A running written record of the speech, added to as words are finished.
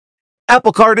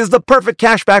Apple Card is the perfect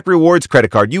cashback rewards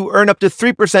credit card. You earn up to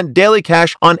 3% daily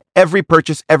cash on every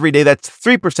purchase every day. That's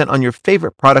 3% on your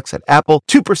favorite products at Apple,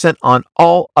 2% on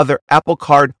all other Apple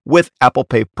Card with Apple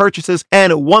Pay purchases,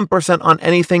 and 1% on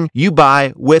anything you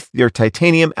buy with your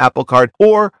titanium Apple Card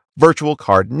or virtual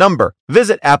card number.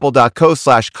 Visit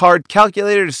apple.co/card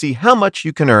calculator to see how much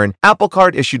you can earn. Apple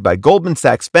Card issued by Goldman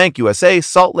Sachs Bank USA,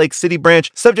 Salt Lake City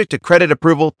branch, subject to credit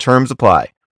approval. Terms apply.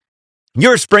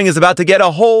 Your spring is about to get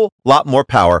a whole lot more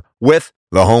power with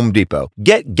the Home Depot.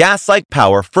 Get gas-like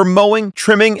power for mowing,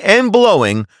 trimming, and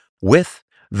blowing with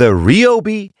the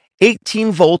Ryobi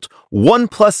 18-volt One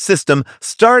Plus system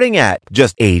starting at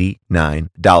just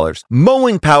 $89.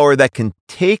 Mowing power that can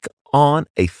take on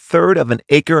a third of an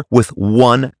acre with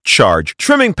one charge.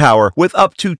 Trimming power with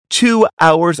up to 2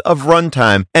 hours of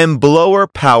runtime. And blower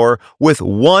power with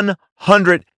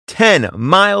 110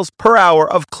 miles per hour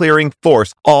of clearing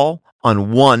force. All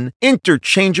on one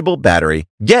interchangeable battery.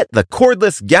 Get the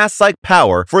cordless gas-like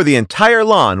power for the entire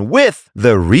lawn with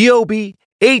the Ryobi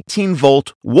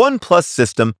 18-volt One Plus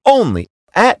system only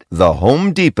at the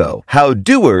Home Depot. How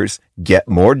doers get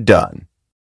more done.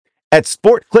 At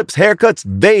Sport Clips Haircuts,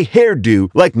 they hairdo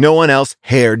like no one else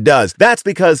hair does. That's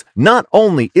because not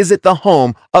only is it the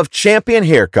home of champion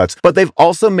haircuts, but they've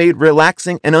also made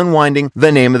relaxing and unwinding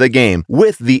the name of the game.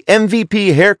 With the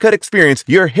MVP haircut experience,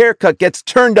 your haircut gets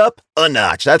turned up a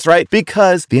notch. That's right,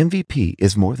 because the MVP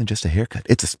is more than just a haircut.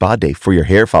 It's a spa day for your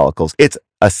hair follicles. It's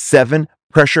a 7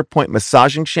 pressure point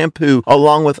massaging shampoo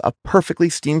along with a perfectly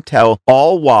steamed towel,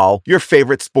 all while your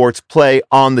favorite sports play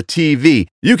on the TV.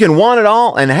 You can want it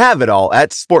all and have it all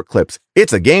at Sport Clips.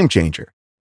 It's a game changer.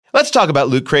 Let's talk about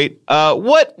Loot Crate.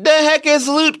 What the heck is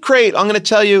Loot Crate? I'm going to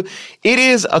tell you, it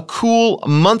is a cool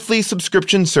monthly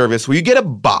subscription service where you get a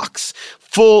box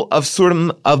full of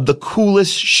of the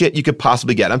coolest shit you could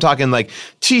possibly get. I'm talking like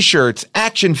t-shirts,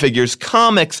 action figures,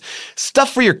 comics,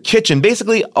 stuff for your kitchen,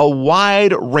 basically a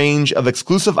wide range of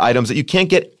exclusive items that you can't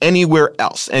get anywhere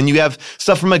else. And you have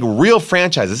stuff from like real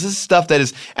franchises. This is stuff that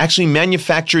is actually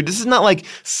manufactured. This is not like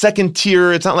second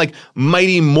tier. It's not like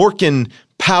Mighty Morphin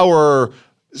Power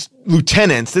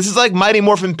Lieutenants. This is like Mighty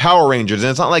Morphin Power Rangers, and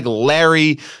it's not like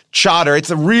Larry Chotter. It's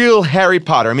a real Harry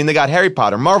Potter. I mean, they got Harry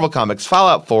Potter, Marvel Comics,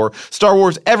 Fallout 4, Star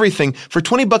Wars, everything. For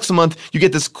 $20 a month, you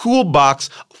get this cool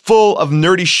box full of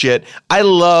nerdy shit. I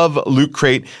love Loot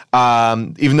Crate,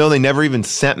 even though they never even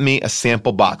sent me a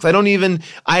sample box. I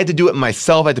had to do it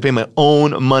myself. I had to pay my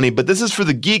own money. But this is for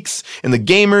the geeks and the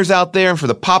gamers out there and for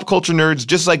the pop culture nerds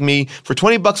just like me. For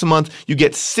 $20 a month, you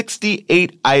get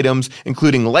 68 items,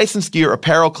 including licensed gear,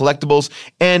 apparel, collectibles,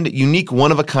 and unique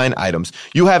one-of-a-kind items.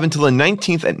 You have until the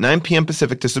 19th at 9 p.m.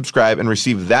 Pacific to subscribe and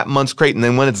receive that month's crate. And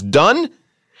then when it's done,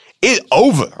 it's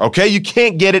over, okay? You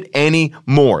can't get it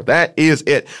anymore. That is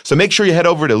it. So make sure you head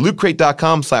over to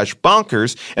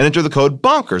lootcrate.com/bonkers and enter the code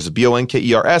BONKERS,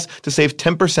 BONKERS, to save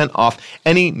 10% off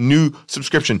any new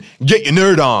subscription. Get your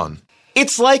nerd on.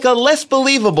 It's like a less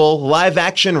believable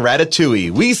live-action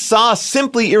Ratatouille. We saw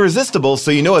Simply Irresistible, so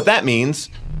you know what that means.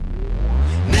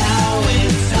 Now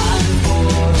it's time for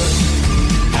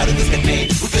How Did This Get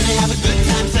Made? We're gonna have a good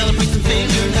time, celebrate some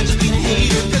failure, not just being a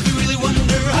hater, because we really wonder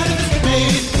how did this get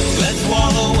made? Let's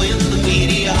wallow in the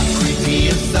mediocrity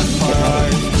of some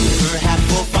part. Perhaps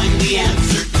we'll find the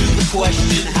answer to the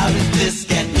question, how did this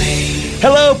get made?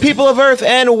 Hello, people of Earth,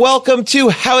 and welcome to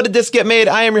How Did This Get Made?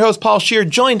 I am your host, Paul Scheer,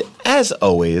 joined, as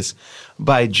always,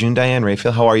 by June Diane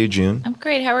Raphael. How are you, June? I'm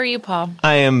great. How are you, Paul?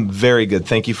 I am very good.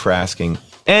 Thank you for asking.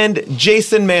 And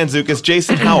Jason Mantzoukas.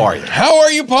 Jason, how are you? How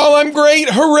are you, Paul? I'm great.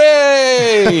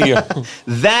 Hooray!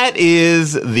 That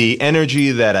is the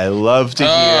energy that I love to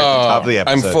hear at the top of the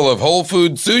episode. I'm full of whole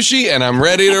food sushi, and I'm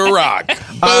ready to rock.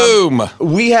 Boom!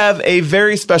 We have a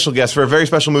very special guest for a very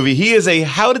special movie. He is a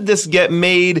How Did This Get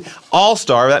Made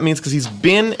all-star. That means because he's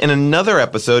been in another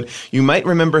episode. You might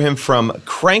remember him from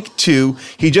Crank 2.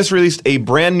 He just released a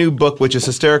brand new book, which is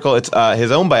hysterical. It's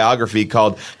his own biography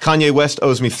called Kanye West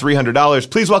Owes Me $300.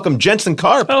 Please welcome Jensen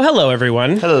Karp. Oh, hello,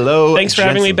 everyone. Hello, Thanks for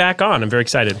having me back on. I'm very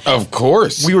excited. Of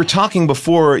course. We were talking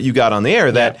before you got on the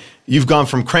air that you've gone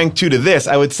from Crank 2 to this.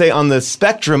 I would say on the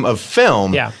spectrum of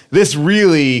film, this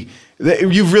really...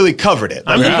 You've really covered it.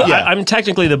 I'm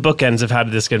technically the bookends of How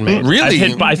Did This Get Made.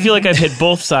 Really? I feel like I've hit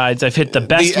both sides. I've hit the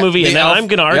best movie, and now I'm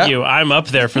going to argue I'm up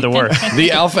there for the worst. The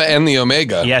alpha and the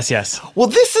omega. Yes. Well,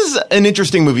 this is an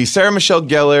interesting movie. Sarah Michelle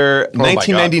Gellar,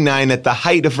 1999, at the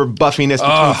height of her buffiness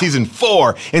between season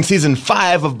 4 and season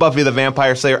 5 of Buffy the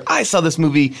Vampire Slayer. I saw this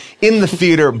movie in the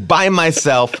theater by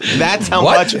myself. That's how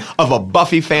much of a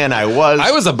Buffy fan I was. I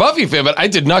was a Buffy fan, but I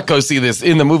did not go see this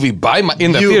in the movie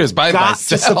theaters by myself.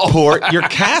 To support support your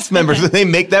cast members when they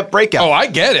make that breakout. Oh, I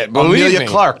get it. Believe Amelia me.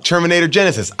 Clark, Terminator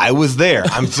Genesis. I was there.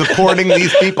 I'm supporting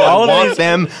these people. I want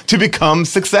them to become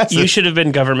successes. You should have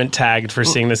been government tagged for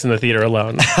seeing this in the theater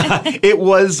alone. It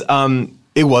was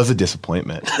a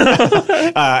disappointment.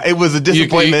 It was a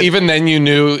disappointment. Even then, you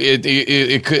knew it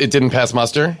didn't pass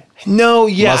muster. No,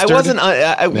 yeah, Mustard?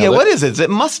 I wasn't. Yeah, what is it? Is it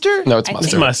mustard? No, it's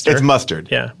mustard. It's mustard. It's mustard.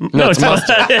 Yeah. No, it's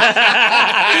mustard.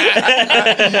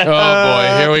 Oh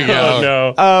boy, here we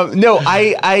go. Oh, no. No,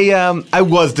 I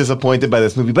was disappointed by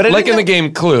this movie, but I Like in didn't the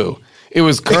game Clue. It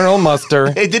was Colonel Muster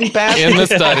it didn't pass. in the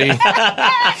study.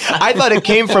 I thought it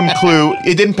came from Clue.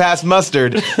 It didn't pass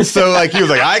mustard. So like he was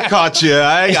like, I caught you.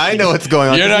 I know what's going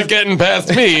on. You're not getting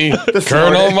past me,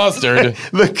 Colonel Mustard.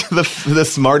 the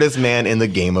smartest man in the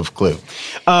game of Clue.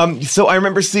 So I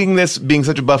remember seeing this, being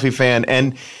such a Buffy fan,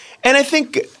 and I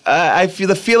think I feel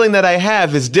the feeling that I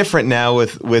have is different now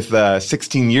with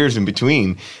 16 years in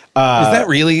between. Is that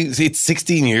really? It's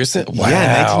 16 years since? Wow.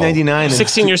 Yeah, 1999.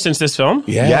 16 years since this film?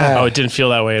 Yeah. Oh, it didn't feel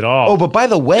that way at all. Oh, but by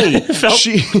the way,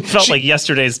 felt like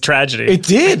yesterday's tragedy. It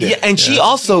did. Yeah, and she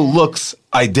also looks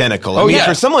identical. I Oh, mean, yeah.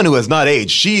 for someone who has not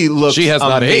aged, she looks She has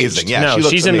not amazing. aged. Yeah, No, she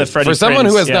looks she's in the amazing. Freddie For someone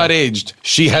who Prinze, has not aged,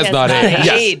 she has not aged.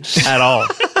 aged. at all.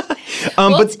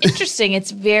 Well, it's interesting.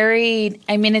 It's very.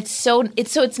 I mean, it's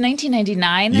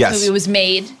 1999. This Yes. movie was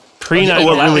made. Pre Well,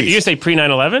 9/11. released. You say pre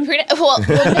 9/11? Well,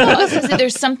 no, I was gonna say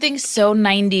there's something so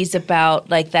 90s about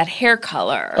like that hair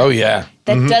color. Oh, yeah.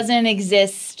 that doesn't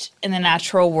exist in the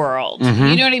natural world. You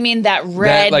know what I mean? That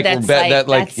red, like,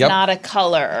 that's yep. not a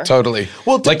color. Totally.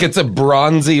 Like it's a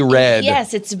bronzy red.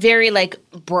 Yes, it's very like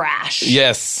brash.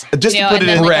 Yes. Just You know, to put and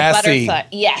it then, in like, a brassy. butterfly.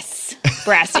 Yes,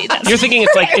 brassy. That's You're thinking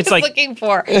what it's I was like looking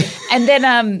for. And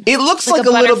then It looks like a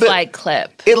a little butterfly bit-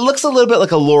 clip. It looks a little bit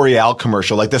like a L'Oreal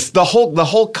commercial. Like this, the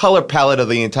whole color palette of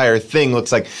the entire thing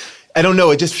looks like, I don't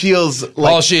know. It just feels like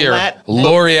Paul Shear, flat.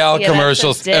 L'Oreal Yeah, that's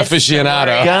commercials a diss for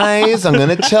aficionado. Guys, I'm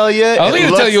gonna tell you. I'm going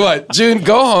to tell you what, June,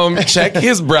 go home, check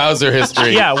his browser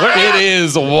history. Yeah, it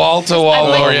is wall-to-wall I'm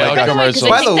like, L'Oreal by the way, 'cause commercials. I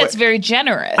By the think way- that's very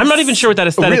generous. I'm not even sure what that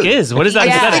aesthetic Really? is. What is that I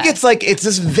aesthetic? think it's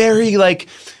this very like,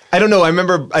 I don't know. I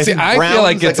remember. I feel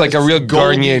like it's like a real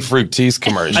Garnier Fructis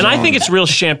commercial. And I think it's real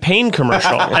champagne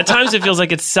commercial. At times it feels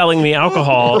like it's selling the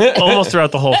alcohol almost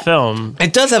throughout the whole film.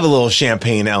 It does have a little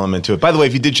champagne element to it. By the way,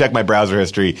 if you did check my browser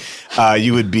history,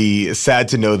 you would be sad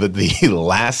to know that the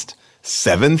last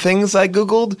 7 things I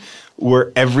Googled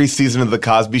were every season of the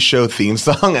Cosby Show theme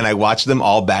song, and I watched them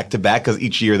all back to back because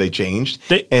each year they changed.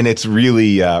 And it's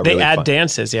really They really add fun.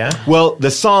 dances, yeah? Well,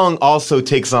 the song also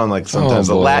takes on like sometimes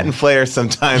a boy. Latin flair,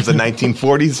 sometimes a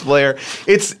 1940s flair.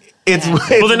 It's Well,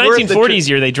 the worth 1940s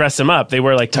year, they dress them up. They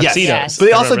wear like tuxedos. Yes. But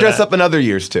they I also remember dress that. up in other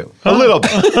years too. A little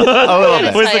bit. A little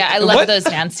bit. Oh, yeah, I love what? those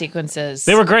dance sequences.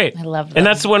 They were great. I love them. And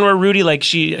that's the one where Rudy, like,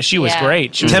 she was Yeah.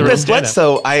 great. She was the real Tempest stand-up.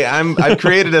 Bledsoe, I've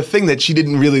created a thing that she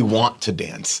didn't really want to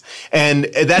dance, and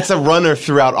that's a runner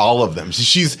throughout all of them. So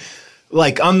she's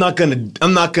like, I'm not gonna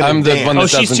I'm the dance. one Oh, that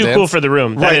she's doesn't too dance. cool for the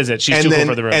room. That Right. is it. She's And too then, cool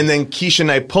for the room. And then Keisha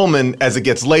Knight Pullman, as it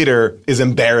gets later, is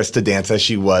embarrassed to dance as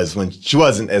she was when she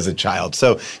wasn't as a child.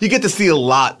 So you get to see a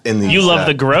lot in these. you love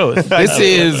the growth.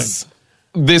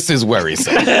 This is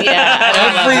worrisome. Yeah,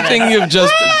 I love Everything you've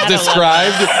just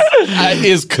described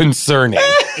is concerning.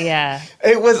 Yeah.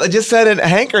 It was. I just had a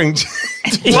hankering.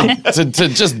 to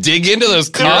just dig into those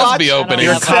Cosby watch- openings.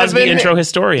 You're a Cosby 7 intro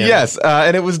historian. Yes,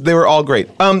 and they were all great.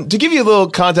 To give you a little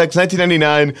context,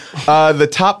 1999, the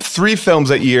top 3 films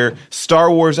that year: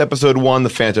 Star Wars Episode 1, The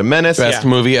Phantom Menace, Best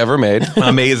movie ever made.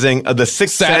 amazing. The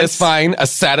Sixth Sense. A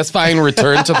satisfying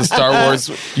return to the Star Wars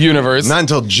universe. Not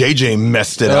until JJ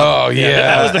messed it up. Oh yeah.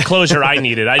 That was the closure I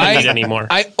needed. I didn't need any more.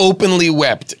 I openly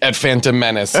wept at Phantom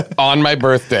Menace on my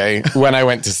birthday when I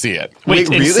went to see it. Wait,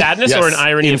 in really? sadness Yes, or in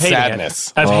irony in of hating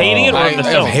sadness. it? Of hating it or of the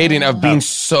film? Of being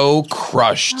so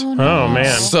crushed. Oh, man.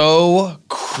 So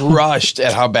crushed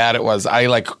at how bad it was. I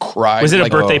like cried. Was it a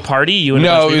like, birthday oh. party? You and a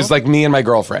bunch No, of it was people? like me and my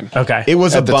girlfriend. Okay. It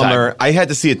was a At the bummer. time. I had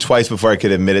to see it twice before I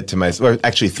could admit it to myself. Or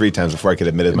actually 3 times before I could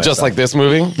admit it to myself. Just like this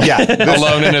movie? Yeah.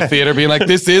 Alone in a theater being like,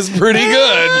 this is pretty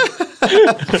good.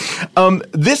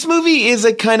 This movie is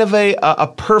a kind of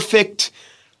a perfect,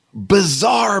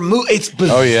 bizarre movie. It's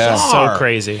bizarre. Oh, yeah. So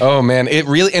crazy. Oh man, it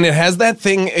really, and it has that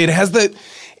thing, it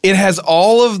has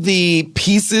all of the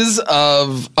pieces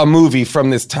of a movie from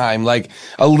this time, like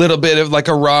a little bit of like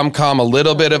a rom-com, a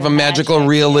little bit of a magical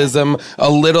realism, a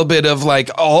little bit of like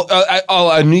all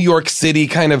a New York City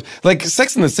kind of, like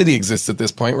Sex and the City exists at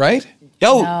this point, right?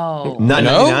 Oh, No. not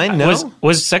No? 99? No.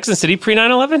 Was Sex and the City pre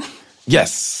 9/11?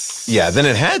 Yes. Yeah, then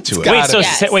it had to. got Wait, so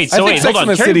Yes. wait, I so think wait, Sex hold on.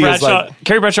 and the City is like-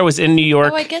 Carrie Bradshaw was in New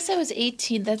York. Oh, I guess I was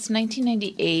 18. That's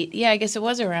 1998. Yeah, I guess it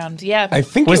was around. Yeah. I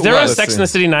think Was it there a was. Sex and the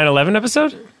City 9/11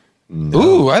 episode?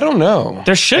 Ooh, I don't know.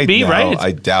 There should be, right?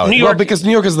 I doubt New it. York. Well, because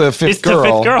New York is the fifth It's girl. the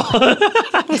fifth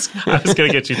girl. I was going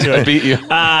to get you to it. I beat you.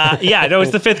 Yeah, no,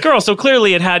 it's the fifth girl. So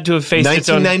clearly it had to have faced its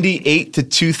own. 1998 to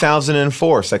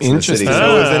 2004, Sex and the City. Interesting.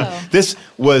 So it was this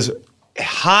was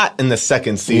hot in the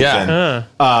second season. Yeah.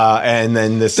 And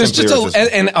then this There's simply just was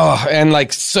and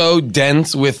like so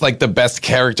dense with like the best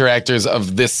character actors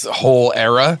of this whole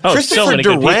era. Oh, so Christopher many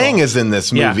good Durang people. is in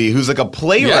this Yeah. movie, who's like a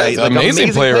playwright, Yeah, like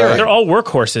amazing playwright. They're all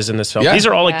workhorses in this film. Yeah. These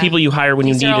are all like Yeah. people you hire when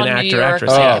you These need are all an New actor, York.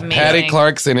 actress. Oh, Yeah. Amazing. Patty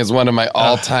Clarkson is one of my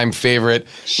all-time favorite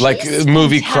like is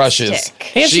movie fantastic. crushes.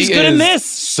 And she's good in is this.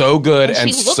 So good and,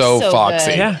 she looks so so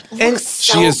foxy. good. Yeah. And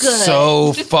So She is good.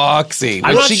 so foxy.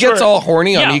 When not she sure- gets all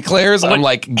horny on Yeah. eclairs, I'm When-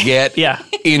 like, get Yeah.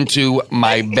 into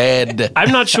my bed.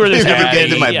 I'm not sure there's You're gonna ever get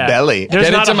been- into my yeah. belly. There's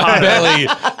Get not into a my hot- belly.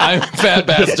 I'm Fat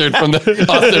Bastard from the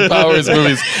Austin Powers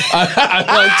movies.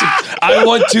 I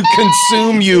want to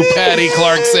consume you, Patty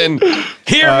Clarkson.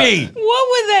 Hear me. What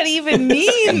would that even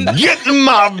mean? Get in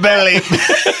my belly.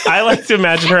 I like to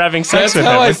imagine her having sex That's with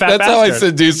how him. I. with Fat That's how I Bastard.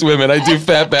 seduce women. I do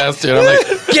Fat Bastard. I'm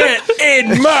like, get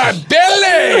in my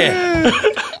belly,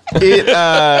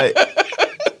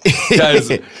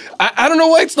 guys. I don't know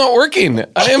why it's not working.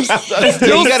 I am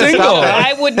still You gotta single. stop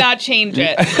that. I would not change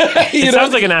it. It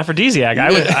sounds like an aphrodisiac.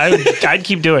 I'd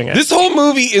keep doing it. This whole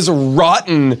movie is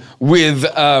rotten with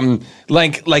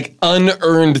like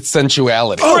unearned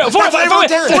sensuality. 40%.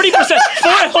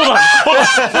 Hold on.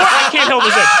 I can't hold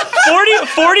this in.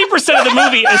 40% of the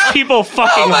movie is people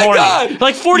fucking Oh my horny. God.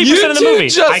 Like 40% You of the two movie.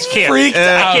 just I can't. freaked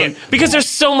out. I can't. Because there's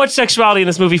so much sexuality in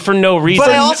this movie for no reason.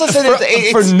 But I also said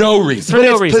it's For no reason. For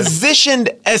no it's reason. positioned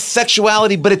as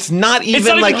sexuality, but it's not even It's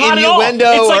not like even hot at all. innuendo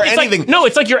It's or like, anything. no,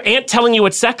 it's like your aunt telling you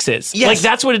what sex is. Yes. Like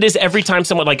that's what it is every time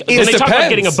someone like when It they talk about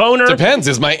getting a boner. Depends.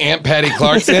 Is my Aunt Patty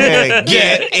Clarkson?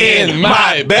 Get in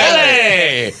my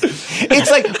belly.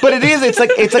 It's like, but it is. It's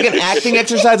like an acting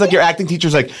exercise. Like your acting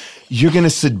teacher's like, you're gonna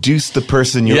seduce the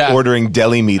person you're Yeah. ordering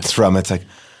deli meats from. It's like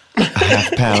a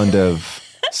half pound of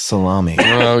salami.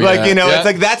 Oh, like yeah. you know, Yeah. it's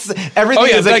like that's everything. Oh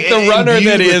yeah, is like the runner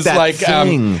imbued that with is that like.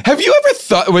 thing. Have you ever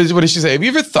thought? What did she say? Have you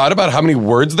ever thought about how many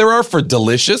words there are for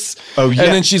delicious? Oh, yeah.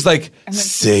 And then she's like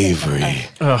savory,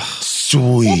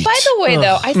 sweet. Well, by the way,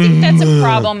 though, I think that's a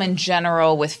problem in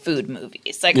general with food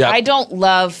movies. Like, Yeah. I don't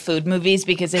love food movies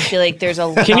because I feel like there's a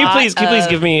lot Can you please of-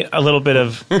 give me a little bit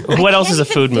of what else is a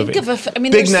food movie? I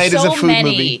mean, Big there's Night is so a food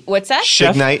many. movie. What's that?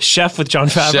 Big Night. Chef with John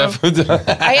Favreau.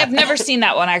 Chef. I have never seen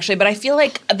that one actually, but I feel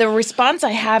like the response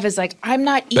I have is like, I'm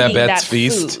not eating Babette's that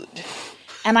Feast. food.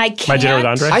 And I can't Dinner with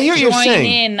Andre? I hear what you're join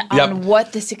saying. in on Yep.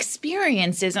 what this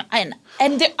experience is. And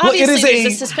there, Well, it obviously is there's a-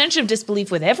 a suspension of disbelief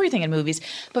with everything in movies,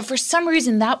 but for some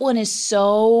reason that one is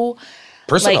so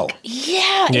Personal. like,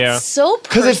 yeah, Yeah. it's so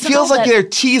Because it feels like that- they're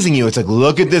teasing you. It's like,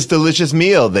 look at this delicious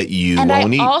meal that you And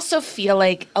won't I eat. also feel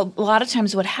like a lot of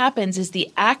times what happens is the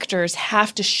actors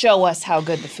have to show us how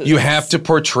good the food You is. have to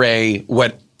portray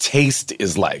what taste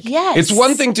is like. Yes. It's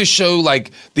one thing to show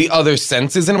like the other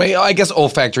senses in a way. I guess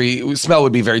olfactory smell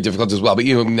would be very difficult as well, but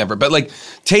you never. But like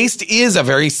taste is a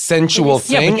very sensual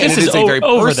Yeah, thing, but and this it is a very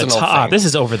over the personal top. thing. This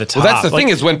is over the top. Well, that's the Like, thing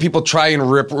is when people try and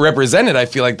represent it, I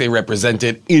feel like they represent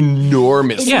it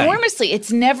enormously. Yeah. enormously.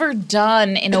 It's never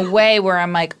done in a way where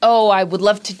I'm like, oh, I would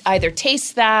love to either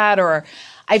taste that, or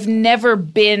I've never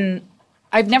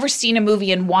seen a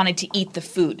movie and wanted to eat the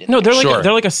food. No, they're like Sure.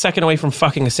 they're like a second away from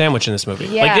fucking a sandwich in this movie.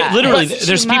 Yeah. Like they, literally, That's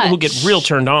there's too people who much. get real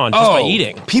turned on just by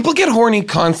eating. People get horny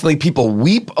constantly. People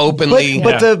weep openly.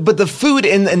 But the food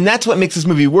and that's what makes this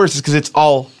movie worse is because it's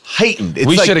all heightened. It's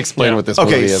we like, should explain what this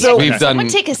Okay, movie is. so- We've done. Someone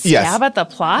take a stab Yes. at the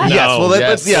plot? Yes, well, No,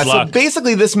 let's, yes. yeah. Good So luck.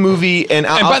 basically, this movie and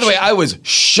And by the way, I was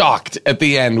shocked at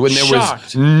the end when there Shocked.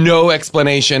 was no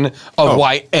explanation of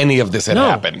why any of this had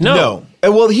happened. No.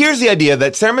 Well, here's the idea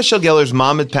that Sarah Michelle Gellar's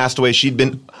mom had passed away. She'd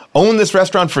been owned this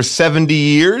restaurant for 70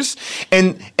 years,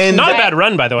 and Not a bad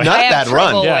run, by the way. Not I a have bad run.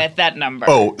 trouble Yeah. with that number.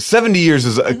 Oh, 70 years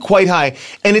is quite high.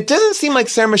 And it doesn't seem like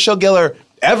Sarah Michelle Gellar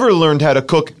ever learned how to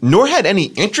cook, nor had any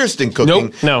interest in cooking.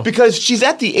 Nope. No. Because she's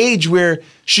at the age where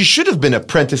she should have been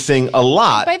apprenticing a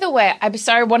lot. By the way, I'm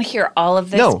sorry, I want to hear all of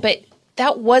this, No. but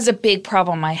that was a big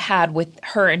problem I had with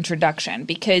her introduction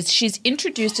because she's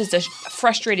introduced as a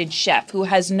frustrated chef who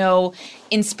has no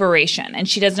inspiration and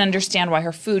she doesn't understand why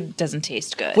her food doesn't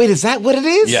taste good. Wait, is that what it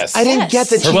is? Yes. I didn't Yes. get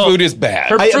that Her she... food is bad.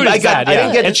 her- fruit is bad, I didn't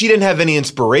yeah. get that And- she didn't have any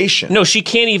inspiration. No, she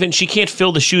can't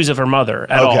fill the shoes of her mother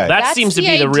at all. Okay. That That's seems to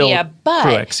be the real idea, but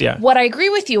crux. Yeah. what I agree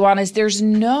with you on is there's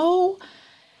no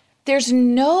there's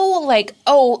no like,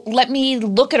 oh, let me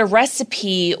look at a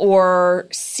recipe or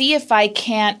see if I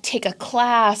can't take a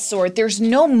class, or there's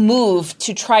no move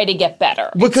to try to get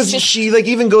better. Because she like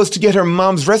even goes to get her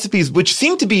mom's recipes, which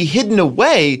seem to be hidden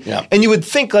away. Yeah. And you would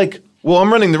think like, well,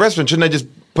 I'm running the restaurant. Shouldn't I just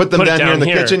put them Put it down here in the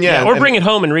kitchen? Yeah. Or bring it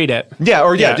home and read it. Yeah,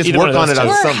 or just either one work of on those it two.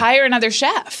 on Or some. hire another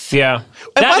chef. Yeah.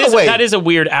 And by the way- that is a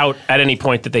weird out at any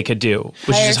point that they could do,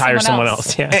 which is just hire someone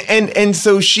else. Yeah. And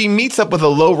so she meets up with a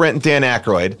low rent Dan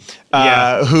Aykroyd,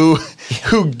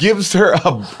 who gives her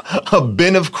a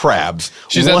bin of crabs.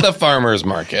 She's at the farmer's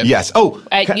market. Yes. Oh,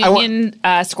 At Union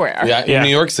Square. Yeah, in Yeah. New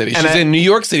York City. And She's in New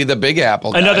York City, the Big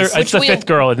Apple. Guys. It's the Which fifth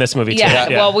girl in this movie, too. Yeah,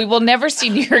 well, we will never see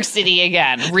New York City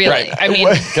again, really. Right. I mean,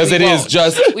 Because it is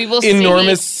just we will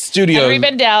enormous see studio. Henry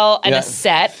Bendel and Yeah. a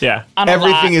set. Yeah. On a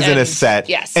everything lot, is in a and- set.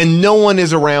 Yes. And no one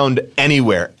is around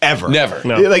anywhere, ever. Never.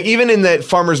 No. Like, even in the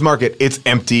farmer's market, it's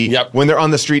empty. Yep. When they're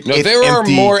on the street, No, it's there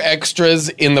empty. are more extras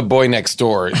in The Boy Next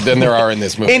Door than there are in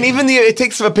this movie. And even it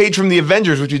takes a page from the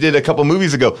Avengers, which we did a couple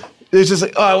movies ago. It's just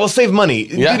like, oh, we'll save money.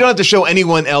 Yeah. You don't have to show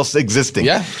anyone else existing.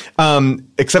 Yeah.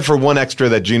 Except for one extra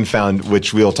that June found,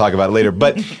 which we'll talk about later.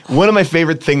 But one of my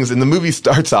favorite things, and the movie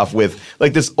starts off with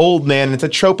like this old man, and it's a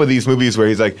trope of these movies where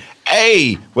he's like,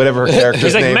 hey, whatever her character's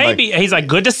He's like, name. maybe. He's like,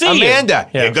 good to see you. Amanda,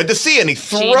 Yeah. yeah, good to see you. And he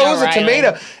throws Gina a Riley.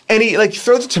 tomato, and he like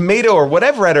throws a tomato or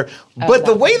whatever at her. But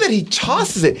the way that he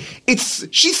tosses it,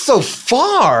 she's so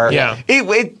far. Yeah.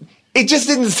 It just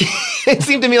didn't seem, it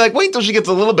seemed to me like, wait till she gets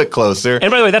a little bit closer. And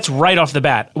by the way, that's right off the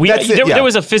bat. That's it, yeah. There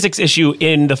was a physics issue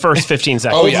in the first 15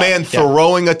 seconds. Old yeah. man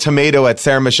throwing a tomato at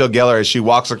Sarah Michelle Gellar as she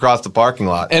walks across the parking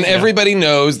lot. And everybody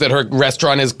knows that her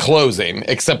restaurant is closing,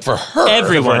 except for her.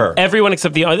 Everyone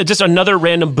except just another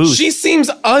random booth. She seems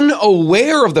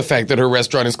unaware of the fact that her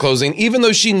restaurant is closing, even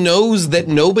though she knows that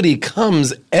nobody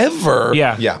comes ever.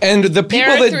 Yeah. Yeah. And the people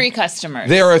There are that 3 customers.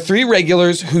 there are 3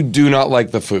 regulars who do not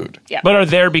like the food. Yeah. but are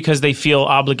there because they feel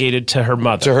obligated to her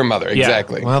mother. To her mother,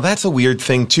 exactly. Well, that's a weird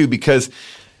thing too, because,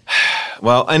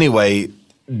 well, anyway,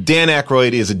 Dan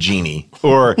Aykroyd is a genie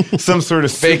or some sort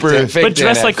of Fake super. Dan- fake But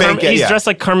dressed like Fake, he's yeah. dressed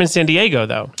like Carmen Sandiego,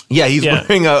 though. Yeah, he's Yeah.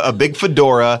 wearing a big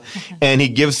fedora, and he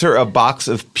gives her a box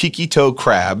of piquito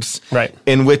crabs, Right.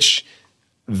 in which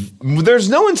there's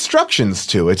no instructions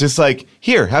to. It's just like,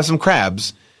 here, have some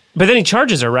crabs. But then he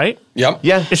charges her, right? Yep.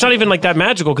 Yeah. It's not even like that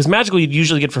magical, because magical you'd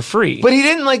usually get for free. But he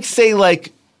didn't like say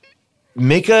like,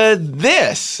 make a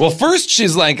this. Well, first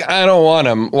she's like, I don't want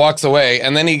him, walks away,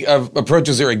 and then he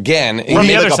approaches her again. from he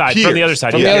the other like side. appears. From the other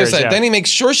side. From he the other appears, side. yeah. Then he makes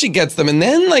sure she gets them, and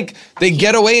then like they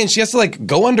get away, and she has to like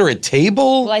go under a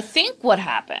table. Well, I think what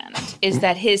happened is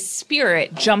that his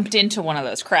spirit jumped into one of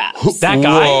those crabs. That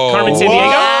guy, Whoa. Carmen Sandiego?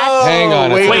 Whoa, Hang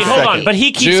on a wait second. Wait, hold second. on. But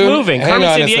he keeps June, moving. hang Carmen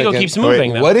on a Sandiego second. keeps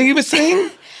moving, though. What are you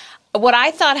saying? What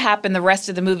I thought happened the rest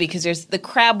of the movie, because the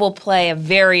crab will play a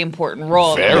very important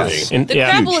role. in Very. this. And- The yeah.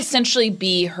 crab Huge. will essentially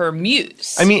be her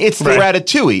muse. I mean, it's the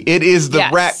ratatouille. It is the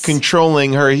Yes. rat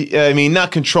controlling her. I mean,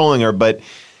 not controlling her, but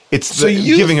it's So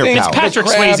you giving her think power. Patrick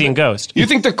The crab- Swayze in Ghost. You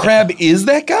think the crab is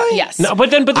that guy? yes. No, but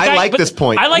the I guy, like but this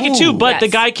point. I like it too, but the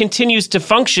Yes. guy continues to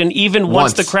function even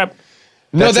once the Once. crab.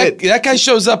 No, That's that guy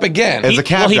shows up again. As a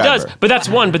cab Well, he driver. does, but that's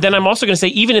one. But then I'm also going to say,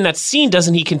 even in that scene,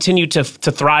 doesn't he continue to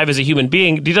thrive as a human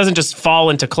being? He doesn't just fall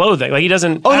into clothing. Like he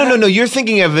doesn't. Oh no! You're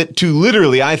thinking of it too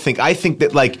literally. I think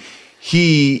that like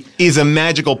he is a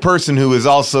magical person who is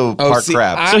also part see,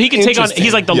 crab. So he can take on. Interesting.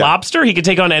 He's like the Yeah. lobster. He can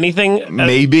take on anything.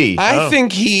 Maybe. I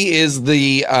think he is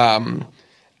the.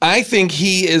 I think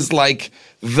he is like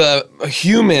the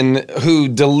human who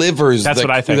delivers. That's what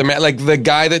I think. Like the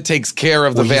guy that takes care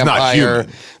of the Well, he's not vampire.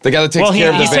 human. The guy that takes Well, care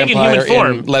of the he's taken vampire human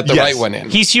form. and let the Yes. right one in.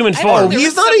 He's human I don't form. know, there he's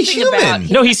was not a something human. about-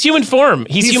 No, he's human form.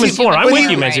 He's human form. I'm but with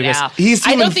he- you, right Manzukas. now. He's I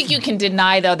human- don't think you can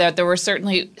deny, though, that there were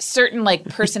certainly certain like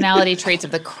personality traits of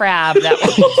the crab that were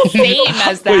the same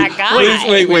as that guy.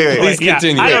 Wait, Wait. please Yeah,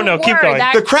 continue. I don't know. Keep Word, going.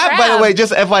 that The crab, by the way,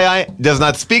 just FYI, does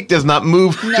not speak, does not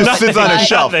move, just sits on a but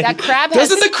shelf. Nothing. That crab has,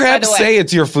 Doesn't the crab by way- say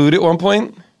it's your food at one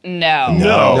point? no?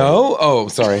 No. Oh,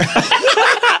 sorry.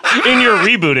 In your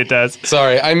reboot, it does.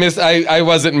 Sorry, I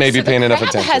wasn't maybe paying enough Crab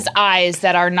attention. has eyes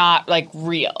that are not like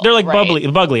real. They're like right?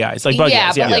 bubbly eyes, like bug Yeah,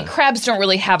 eyes. but like crabs don't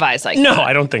really have eyes like No, that.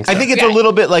 I don't think so. I think it's Yeah. a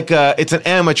little bit like it's an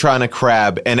animatronic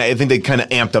crab, and I think they kind of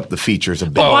amped up the features a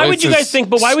bit. why would it's you just guys think-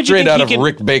 but why would you straight think out he of can-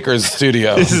 Rick Baker's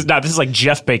studio? This is like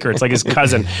Jeff Baker. It's like his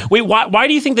cousin. Wait, why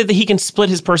do you think that he can split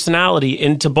his personality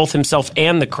into both himself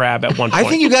and the crab at one point? I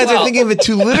think you guys are Well- thinking of it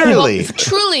too literally.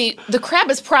 Truly, the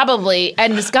crab is probably,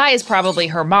 and this guy is probably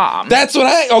her mom. That's what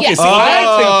I. Okay, Yes. see, I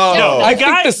think No, I the guy-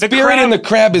 think the the spirit crab- in the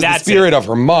crab is the that's spirit it. of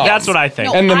her mom. That's what I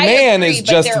think. No, And the I man agree, is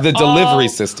but just they're the delivery all-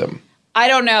 system. I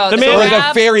don't know. The man- Or like a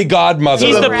crab- fairy godmother.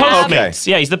 He's the crab. Postmates.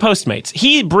 Yeah, he's the Postmates.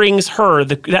 He brings her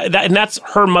and that's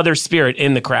her mother's spirit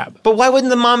in the crab. But why wouldn't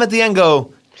the mom at the end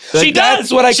go? She That's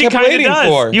does. what I She kept kinda waiting does.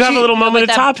 for. You have a little moment of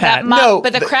But top hat. No,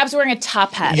 but the crab's wearing a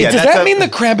top hat. Yeah. Does that's that a- mean the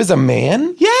crab is a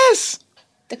man? Yes.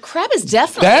 The crab is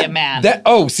definitely a man.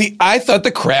 See, I thought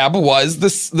the crab was the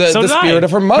So did I. spirit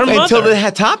of her mother. Her mother. Until they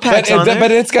had top hats on there.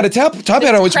 But it's got a top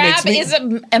hat on, which makes crab me. is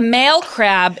a male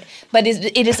crab, but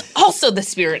it is also the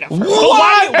spirit of her. But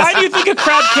why do you think a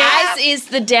crab can't? As is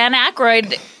the Dan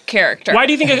Aykroyd character. Why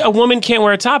do you think a woman can't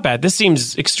wear a top hat? This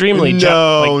seems extremely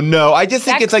No. I just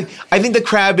think That- it's like I think the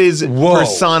crab is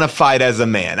personified as a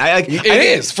man. It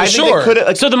is, for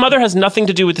sure. So the mother has nothing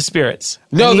to do with the spirits.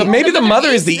 No, maybe the mother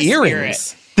is the spirit.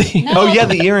 earrings. No, Oh, yeah,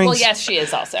 the earrings. Well, yes, she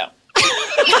is also.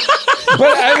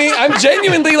 But I mean, I'm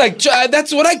genuinely like,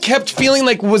 that's what I kept feeling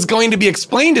like was going to be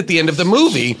explained at the end of the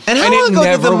movie. And how it long ago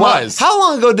never did the mom? was. How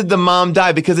long ago did the mom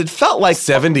die? Because it felt like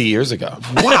 70 years ago.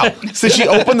 wow. So she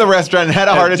opened the restaurant and had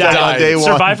a heart attack on day one.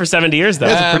 Survived for 70 years, though.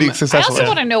 That's a pretty I successful. also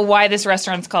want to know why this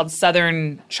restaurant's called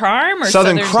Southern Charm or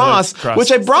Southern Cross, Cross.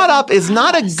 which I brought up, is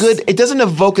not a good. It doesn't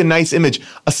evoke a nice image.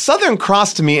 A Southern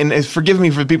Cross to me, and forgive me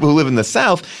for people who live in the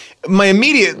South. My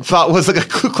immediate thought was like a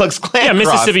Ku Klux Klan. Yeah,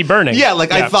 Mississippi cross. Burning. Yeah,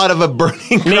 like I Yeah. thought of a burning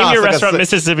cross. Name your like restaurant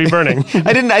Mississippi Burning.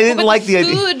 I didn't But like the the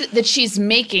idea. food that she's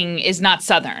making is not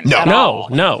Southern. No. at all.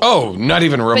 No. Oh, not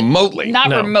even But remotely. Not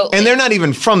No. remotely. And they're not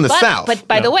even from the but, South. But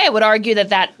by the way, I would argue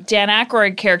that Dan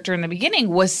Aykroyd character in the beginning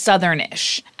was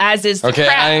Southernish, as is the Okay,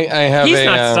 crab. I have He's a,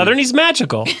 not Southern. He's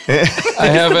magical. I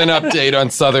have an update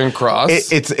on Southern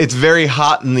Cross. It's very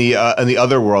hot in the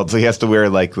other world, so he has to wear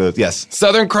like the yes.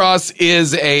 Southern Cross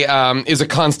is a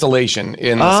constellation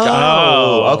in the sky.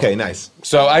 Oh, okay, nice.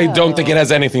 So I don't think it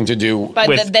has anything to do But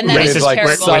with then that is with a like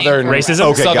terrible Southern name for a racism? restaurant.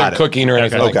 Okay, Southern got it. cooking or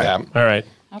anything like Okay. that. All right.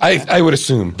 I would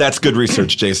assume. That's good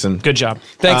research, Jason. Good job.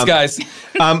 Thanks, guys.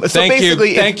 So Thank you.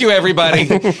 basically, Thank you, everybody.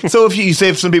 So if you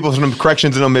save some people from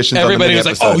corrections and omissions, Everybody on the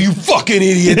was mini like, "Oh, episode. you fucking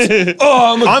idiots!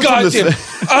 Oh, I'm from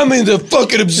the- I'm in the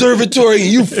fucking observatory, and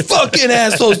you fucking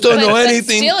assholes don't know But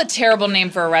anything." still a terrible name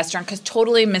for a restaurant because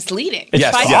totally misleading. It's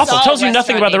If I awful. saw a Tells you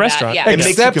nothing about the named restaurant. that, yeah. It makes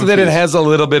you Except that it confused. has a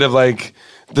little bit of like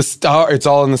the star. It's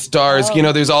all in the stars. You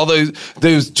know, there's all those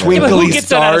but twinkly who gets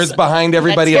that out of- stars behind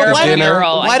everybody That at the terrible dinner.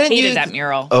 mural. Why I didn't hated you- that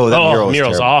mural. Oh, that mural is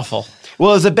mural's terrible. awful.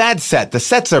 Well, it's a bad set. The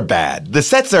sets are bad. The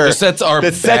sets are sets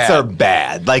are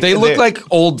bad. Like They look they're- like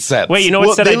old sets. Wait, you know well,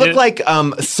 what set they I look did? like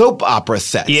soap opera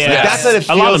sets. Yeah, Like, that's what it feels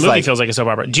a lot of the movie like. feels like a soap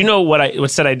opera. Do you know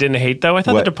what set I didn't hate though? I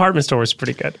thought What? the department store was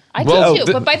pretty good. I Well, do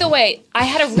too. But by the way, I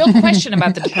had a real question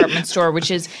about the department store,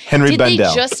 which is Henry did Bendel.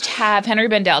 they just have Henry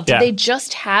Bendel? Did Yeah. they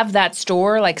just have that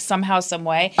store like somehow, some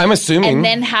way? I'm assuming. and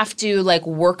then have to like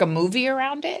work a movie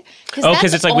around it? Oh, that's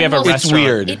because it's like we have a almost- It's restaurant.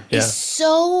 weird. It Yeah. is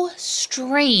so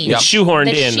strange. It's shoehorned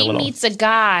that in she a little. meets a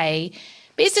guy.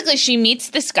 Basically, she meets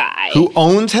this guy. Who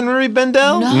owns Henry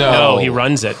Bendel? No, he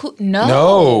runs it. No.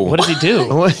 No. What does he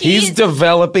do? He's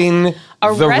developing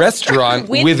A the restaurant restaurant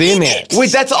within it.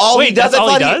 Wait, that's all he Wait, does. that's all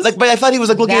he thought does? but I thought he was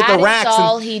like looking at That the is racks.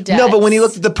 all and, he does. No, but when he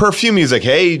looked at the perfume, he was like,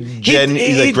 "Hey, Jen."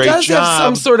 He's like, "Great does job." have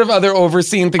some sort of other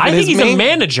overseeing thing. I but think his he's a main-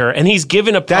 manager and he's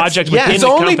given a project yeah, within He's the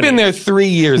only company. been there 3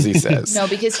 years, he says. No,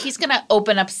 because he's going to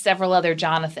open up several other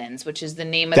Jonathans, which is the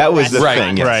name of That the was the restaurant.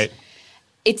 thing. Yes. Right.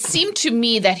 It seemed to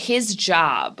me that his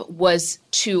job was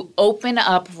to open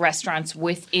up restaurants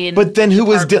within. But then who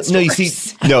was department no? You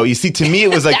stores. see. To me, it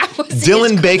was like That was his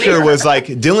Dylan Baker career. was like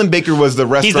Dylan Baker was the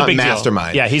restaurant big deal.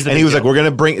 mastermind. Yeah, he's the and big he was deal. like, we're gonna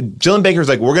bring Dylan Baker's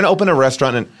like, we're gonna open a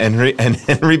restaurant and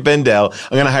Henry Bendel.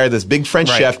 I'm gonna hire this big French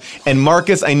Right. chef and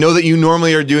Marcus. I know that you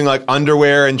normally are doing like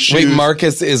underwear and shoes. Wait,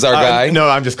 Marcus is our guy? No,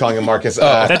 I'm just calling him Marcus.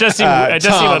 That does seem it does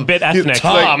seem a Tom. bit ethnic.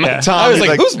 Tom. Yeah. Tom. I was he's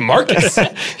like, who's Marcus?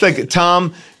 It's like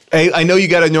Tom. Hey, I know you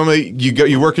got to normally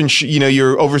you work in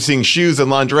you're overseeing shoes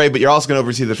and lingerie, but you're also going to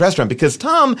oversee this restaurant because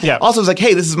Tom Yeah. also was like,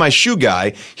 hey, this is my shoe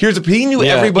guy. He knew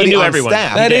Yeah. everybody He knew on everyone.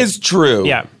 staff. That did. is true.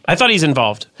 Yeah. I thought he's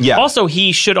involved. Yeah. Also,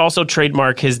 he should also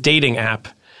trademark his dating app.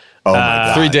 Oh my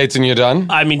god. 3 dates and you're done?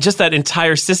 I mean, just that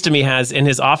entire system he has in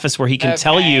his office where he can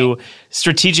tell Okay. you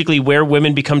strategically where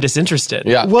women become disinterested.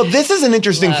 Yeah. Well, this is an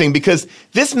interesting thing because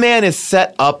this man is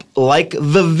set up like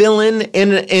the villain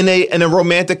in a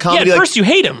romantic Yeah, comedy. at like, first you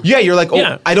hate him. yeah, you're like, oh,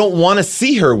 Yeah. I don't want to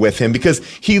see her with him because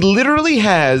he literally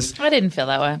has. I didn't feel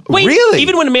that way. Wait, Really?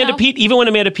 Even when Amanda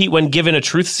Peet, when given a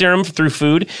truth serum through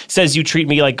food, says you treat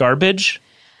me like garbage.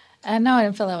 No, I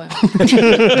didn't feel that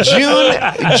way.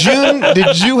 June,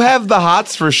 did you have the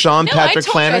hots for Sean No, Patrick I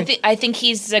told Flannery? you, I think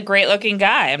he's a great-looking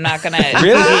guy. I'm not going to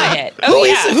Really? deny it.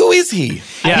 Oh, Who is he? I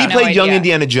He have played no young idea.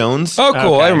 Indiana Jones. Oh,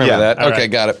 cool. Okay. I remember Yeah. that. All Okay,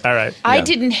 right. got it. All right. I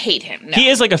didn't hate him. No. He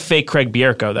is like a fake Craig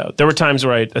Bierko, though. There were times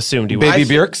where I assumed he was. Baby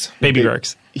Bjorks? Baby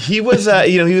Bjorks. He was,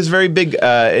 he was very big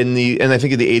and I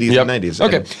think in the 80s and 90s.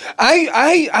 Okay.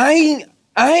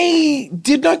 I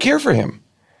did not care for him.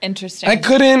 Interesting. I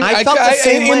couldn't. I felt the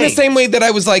same in way. the same way that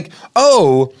I was like,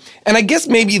 oh, and I guess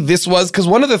maybe this was because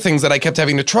one of the things that I kept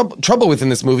having trouble with in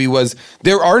this movie was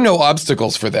there are no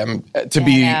obstacles for them to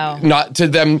be know. not to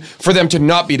them for them to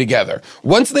not be together.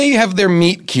 Once they have their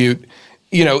meet cute,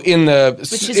 in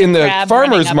Which is the crab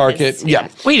farmers running up market, his- yeah.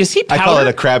 Wait, is he I powder? call it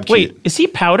a crab cute. Wait, is he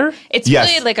powder? It's Yes,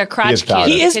 really like a he crotch is powder.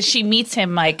 cute He is- because she meets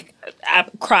him like at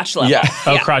crotch level. Yeah.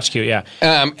 Oh, crotch cute, yeah.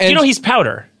 And you know he's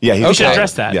powder. Yeah, he's we should powder.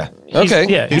 address that. Yeah. Okay.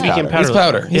 Yeah, he He's became powder. powder. He's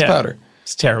powder. He's powder.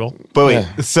 It's terrible. But wait,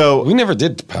 Yeah. so We never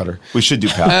did powder. we should do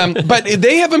powder. But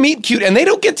they have a meet cute, and they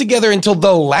don't get together until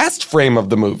the last frame of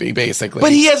the movie, basically.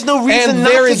 But he has no reason and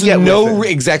not there to is get no with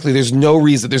her. exactly. There's no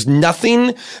reason. There's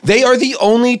nothing. They are the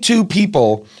only two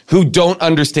people who don't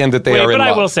understand that they are in But I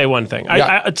love. will say one thing.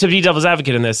 Yeah. To be devil's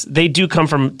advocate in this, they do come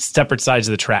from separate sides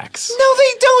of the tracks. No,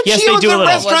 they don't. Yes, she they owns do a a little.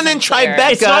 restaurant in Wasn't clear.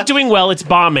 Tribeca. It's not doing well. It's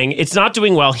bombing. It's not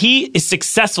doing well. He is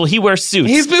successful. He wears suits.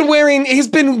 He's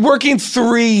been working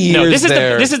 3 years. No, this is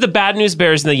there. the bad news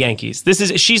bears and the Yankees.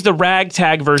 She's the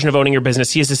ragtag version of owning your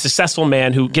business. He is a successful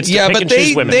man who gets to pick but and choose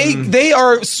they women. they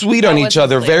are sweet on each wasn't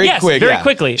other clear. very Yes, quick. very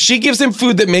quickly. She gives him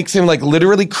food that makes him like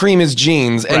literally cream his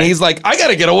jeans, and Right. he's like, I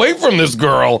gotta get away from this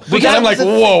girl. Because That I'm like, was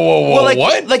whoa, the thing. whoa, whoa, Well, like,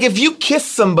 what? Like if you kiss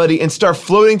somebody and start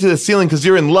floating to the ceiling because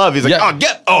you're in love, he's like, Yeah.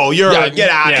 get out. Yeah. Get Get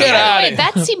out. out. Wait,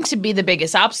 that seemed to be the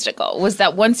biggest obstacle was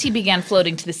that once he began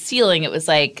floating to the ceiling, it was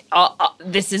like,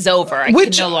 this is over. I can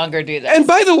no longer do this. And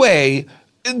by the way,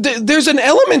 there's an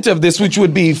element of this which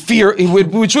would be fear,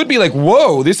 which would be like,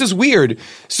 whoa, this is weird.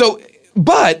 So,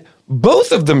 but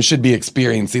both of them should be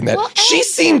experiencing that. Well, She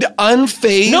seemed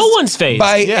unfazed. No one's fazed.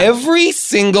 by Yeah. every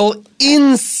single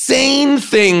insane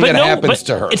thing that happens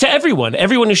to her. To everyone.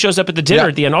 Everyone who shows up at the dinner Yeah.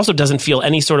 at the end also doesn't feel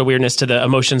any sort of weirdness to the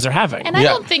emotions they're having. And I Yeah.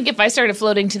 don't think if I started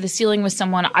floating to the ceiling with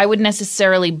someone, I would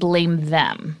necessarily blame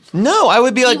them. No, I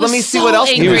would be like, was let me see so what else.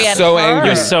 angry He was at so her. angry.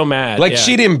 You're so mad. Like yeah.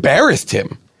 she'd embarrassed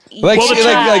him. Like, Well,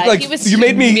 he was you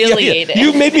made me humiliated.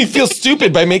 you made me feel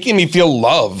stupid by making me feel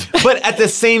love. But at the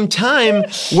same time,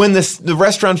 when the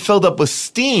restaurant filled up with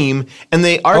steam and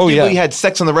they arguably yeah. had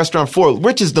sex on the restaurant floor,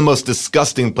 which is the most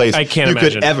disgusting place I can't you could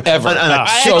imagine. ever. Ever. on a I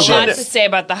have So a lot good. to say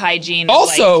about the hygiene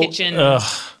Also- of like kitchen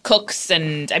cooks,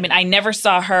 and I mean, I never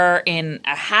saw her in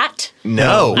a hat.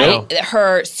 No.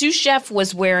 Her sous chef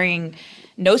was wearing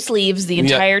no sleeves the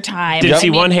entire time. Didn't I see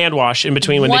mean, one hand wash in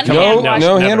between when One they come hand in. wash.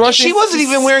 No never. hand washing? She wasn't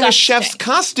even wearing a Disgusting. chef's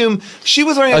costume. She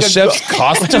was wearing A chef's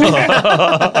costume?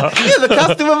 yeah, the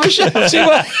costume of a chef. She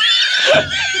was.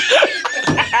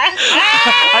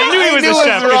 I knew he was a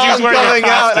chef because he was wearing coming a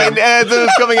out. costume. And as it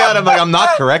was coming out, I'm like, I'm not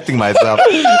correcting myself.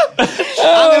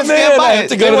 Oh gonna stand man, by I it. have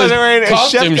to She go to wasn't wearing the a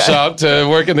costume chef- shop to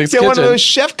work in this Get kitchen. one of those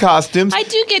chef costumes. I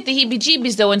do get the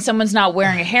heebie-jeebies though when someone's not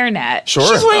wearing a hairnet. Sure.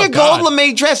 She's wearing Oh, a gold God.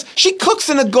 lame dress. She cooks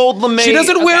in a gold lame. She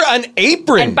doesn't wear an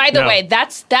apron. And by the No. way,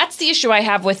 that's the issue I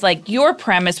have with like your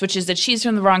premise, which is that she's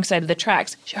from the wrong side of the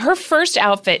tracks. Her first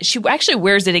outfit, she actually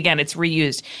wears it again. It's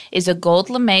reused. Is a gold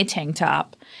lame tank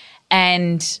top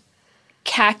and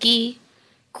khaki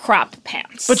crop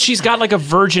pants. But she's got like a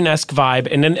virgin-esque vibe.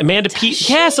 And then Amanda Peet,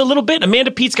 yes, a little bit.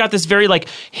 Amanda Peet's got this very like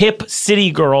hip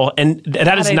city girl. And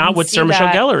that is I not didn't what see Sarah Michelle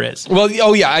that. Gellar is. Well,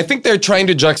 oh yeah, I think they're trying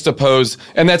to juxtapose,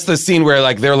 and that's the scene where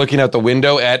like they're looking out the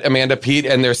window at Amanda Peet,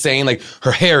 and they're saying like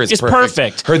her hair is It's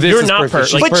perfect. Her this You're is not perfect. per-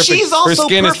 She's like- But perfect. she's her also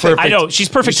skin is perfect. perfect. I know, she's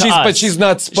perfect to us. But she's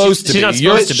not supposed to She's be. not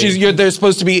supposed to be. They're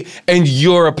supposed to be, and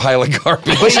you're a pile of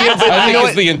garbage. But you- but I you know think what?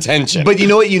 is the intention. But you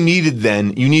know what you needed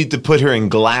then? You needed to put her in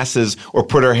glasses or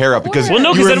put her hair up because Well, no,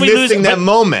 you because were then we lose missing that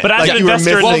moment. But as Like, an you were investor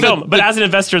in the missing- film, as an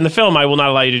investor in the film, I will not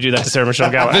allow you to do that to Sarah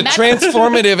Michelle Gellar.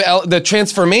 the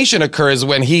transformation occurs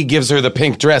when he gives her the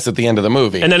pink dress at the end of the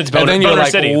movie, And then it's and then Boner you're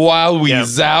like, City. wowie Yeah.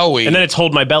 zowie, And then it's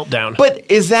hold my belt down. But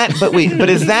is that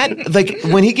like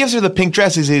when he gives her the pink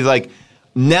dress, he's like,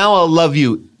 now I'll love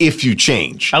you if you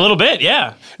change. A little bit,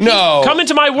 yeah. No. Come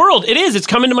into my world. It is. It's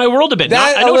come into my world a bit.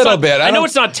 That- I know a it's little not, bit. I I know don't-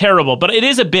 it's not terrible, but it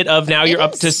is a bit of now you're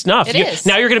up is. to snuff. It is.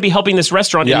 Now you're going to be helping this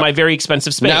restaurant Yeah. in my very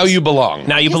expensive space. now you belong.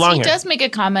 Now you Because belong he here. does make a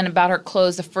comment about her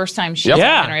clothes the first time she's Yep. in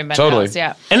Yeah, Henry Ben's totally. house.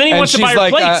 Yeah. And then he And wants to buy she's her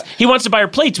like, plates. He wants to buy her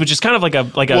plates, which is kind of like a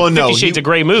 50 Shades of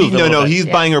Grey move. a No, little bit. he's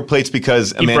buying her plates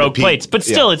because He Amanda broke Peet- plates, but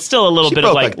yeah. still, it's still a little She bit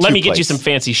of broke, like, like, let 2 me get you plates. some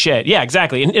fancy shit. Yeah,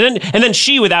 exactly. And then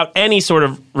she, without any sort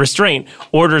of restraint,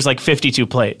 orders like 52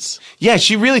 plates. plates. Yeah,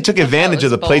 she really took advantage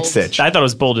of the plate bold. stitch. I thought it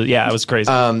was bold. Yeah, it was crazy.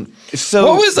 So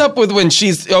What was up with when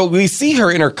we see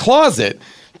her in her closet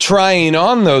trying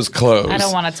on those clothes? I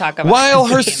don't want to talk about While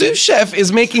her it. sous chef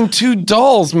is making two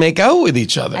dolls make out with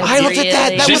each other. I looked at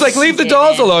that. She's like, leave the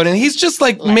dolls alone. And he's just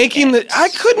like making I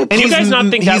couldn't. Do you he's- guys not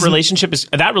think that he's-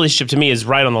 relationship to me is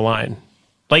right on the line?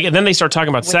 Like, and then they start talking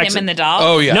about With sex. him and the doll?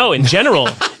 Oh, yeah. No, in general.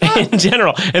 In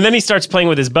general. And then he starts playing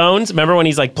with his bones. Remember when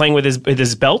he's like playing with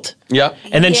his belt? Yeah.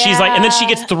 And then she's like, and then she Yeah.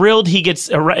 gets thrilled. He gets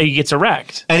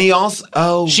erect. And he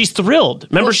also She's thrilled.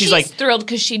 Remember, Well, she's like, thrilled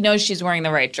because she knows she's wearing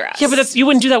the right dress. yeah, but you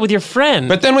wouldn't do that with your friend.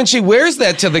 But then when she wears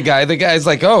that to the guy's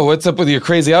like, "Oh, what's up with your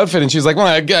crazy outfit?" And she's like, "Well,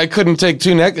 I couldn't take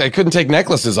I couldn't take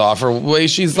necklaces off." Or way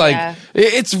she's like, Yeah.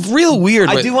 it's real weird.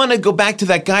 I but- do want to go back to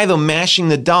that guy though, mashing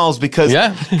the dolls because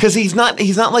Yeah. he's not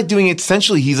like doing it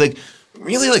sensually. He's like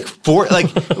really like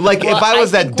like if I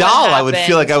was that think doll, what I would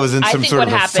feel like I was in some sort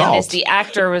of what happened assault. is the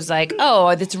actor was like, "Oh,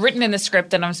 it's written in the script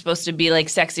that I'm supposed to be like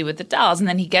sexy with the dolls," and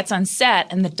then he gets on set,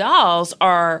 and the dolls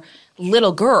are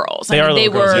little girls. They are they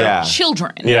little girls, were yeah.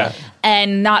 children, Yeah.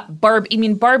 and not Barbie. I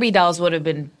mean, Barbie dolls would have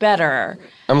been better.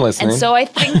 I'm listening. And so I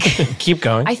think Keep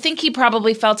going. I think he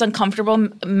probably felt uncomfortable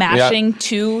mashing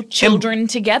two children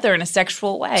together in a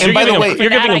sexual way. So you're by the giving way- him, For you're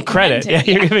that, giving I him credit. commend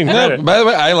Yeah, him. you're giving him No, credit. by the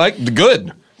way, I like the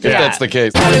good. If Yeah. that's the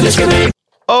case.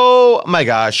 Oh my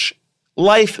gosh.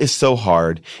 Life is so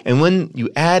hard. And when you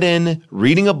add in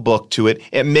reading a book to it,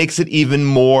 it makes it even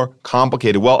more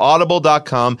complicated. Well,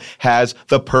 audible.com has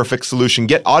the perfect solution.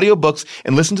 Get audiobooks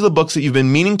and listen to the books that you've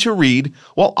been meaning to read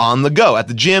while on the go. At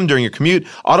the gym, during your commute,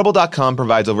 audible.com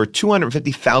provides over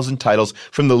 250,000 titles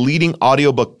from the leading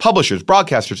audiobook publishers,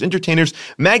 broadcasters, entertainers,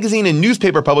 magazine and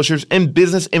newspaper publishers, and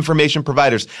business information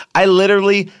providers. I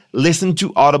literally listen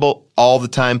to Audible all the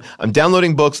time. I'm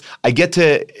downloading books. I get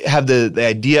to have the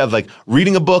idea of like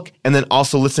reading a book and then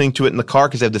also listening to it in the car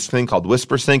because they have this thing called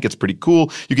Whisper Sync. It's pretty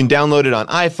cool. You can download it on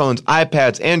iPhones,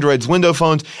 iPads, Androids, Windows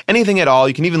phones, anything at all.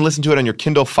 You can even listen to it on your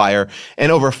Kindle Fire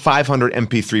and over 500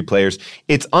 MP3 players.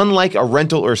 It's unlike a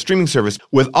rental or a streaming service.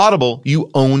 With Audible, you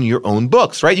own your own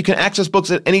books, right? You can access books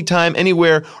at any time,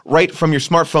 anywhere, right from your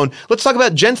smartphone. Let's talk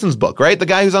about Jensen's book, right? The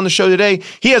guy who's on the show today,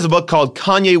 he has a book called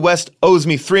Kanye West Owes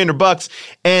Me $300,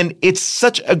 and it's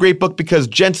such a great book because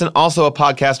Jensen, also a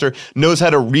podcaster, knows how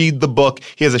to read the book.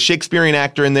 He has a Shakespearean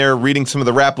actor in there reading some of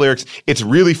the rap lyrics. It's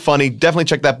really funny. Definitely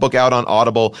check that book out on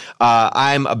Audible.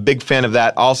 I'm a big fan of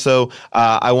that. Also,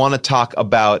 I want to talk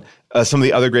about some of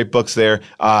the other great books there.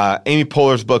 Amy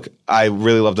Poehler's book, I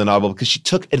really loved on Audible because she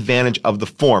took advantage of the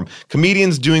form.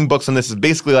 Comedians doing books on this is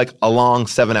basically like a long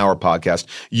 7-hour podcast.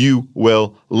 You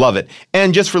will love it.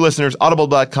 And just for listeners,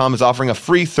 audible.com is offering a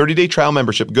free 30-day trial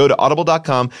membership. Go to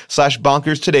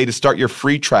audible.com/bonkers today to start your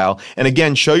free trial. And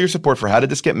again, show your support for How Did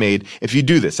This Get Made if you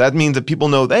do this. That means that people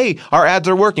know, hey, our ads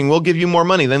are working. We'll give you more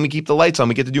money. Then we keep the lights on.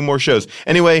 We get to do more shows.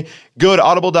 Anyway, go to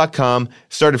audible.com,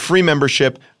 start a free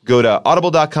membership. Go to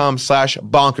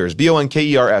audible.com/bonkers,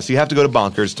 BONKERS. You have to go to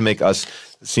bonkers to make us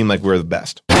seem like we're the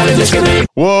best.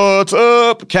 What's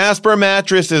up? Casper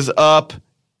Mattress is up.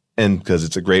 And because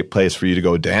it's a great place for you to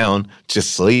go down to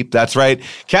sleep. That's right.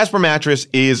 Casper Mattress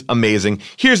is amazing.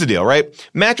 Here's the deal, right?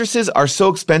 Mattresses are so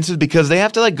expensive because they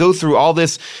have to like go through all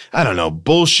this, I don't know,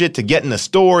 bullshit to get in the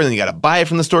store and then you got to buy it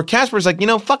from the store. Casper's like,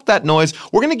 fuck that noise.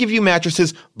 We're going to give you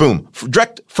mattresses, boom,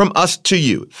 direct from us to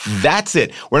you. That's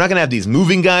it. We're not going to have these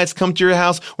moving guys come to your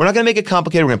house. We're not going to make it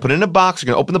complicated. We're going to put it in a box. We're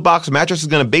going to open the box. The mattress is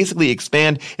going to basically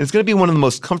expand and it's going to be one of the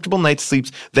most comfortable night's sleeps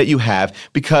that you have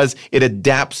because it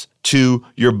adapts to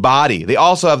your body. They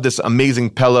also have this amazing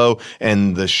pillow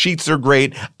and the sheets are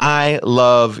great. I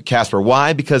love Casper.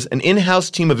 Why? Because an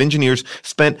in-house team of engineers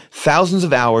spent thousands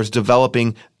of hours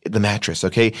developing the mattress,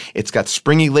 okay? It's got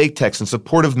springy latex and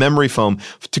supportive memory foam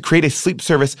to create a sleep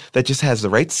service that just has the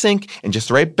right sink and just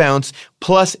the right bounce.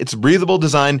 Plus, its breathable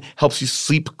design helps you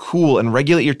sleep cool and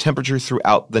regulate your temperature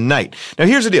throughout the night. Now,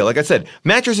 here's the deal. Like I said,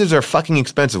 mattresses are fucking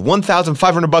expensive.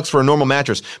 $1,500 for a normal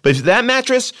mattress. But if that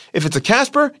mattress, if it's a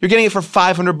Casper, you're getting it for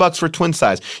 $500 for a twin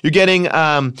size. You're getting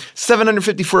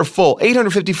 $750 for a full,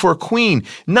 $850 for a queen,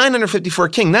 $950 for a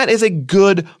king. That is a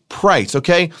good price,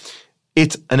 okay?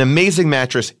 It's an amazing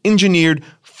mattress engineered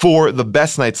for the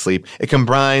best night's sleep. It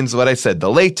combines what I said, the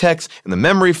latex and the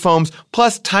memory foams,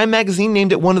 plus Time Magazine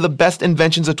named it one of the best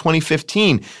inventions of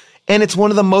 2015. And it's one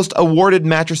of the most awarded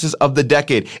mattresses of the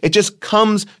decade. It just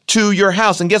comes to your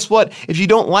house. And guess what? If you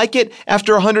don't like it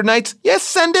after 100 nights, yes,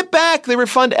 send it back. They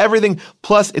refund everything.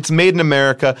 Plus, it's made in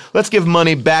America. Let's give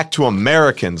money back to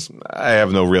Americans. I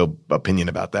have no real opinion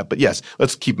about that. But yes,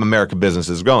 let's keep American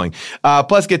businesses going.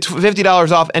 Plus, get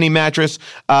 $50 off any mattress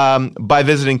by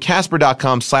visiting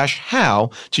Casper.com/how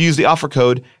to use the offer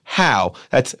code HOW.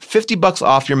 That's $50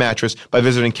 off your mattress by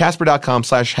visiting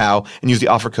Casper.com/HOW and use the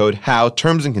offer code HOW.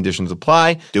 Terms and conditions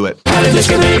apply. Do it.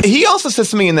 He also says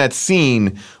something in that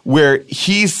scene where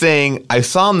he's saying, I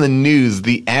saw on the news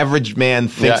the average man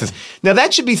thinks this. Now,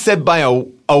 that should be said by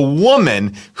a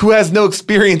woman who has no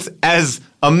experience as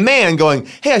a man going,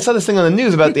 hey, I saw this thing on the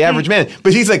news about the average man.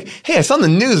 But he's like, hey, I saw on the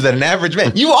news that an average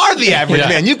man. You are the average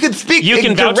man. You could speak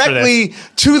directly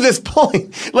to this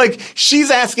point. Like,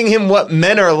 she's asking him what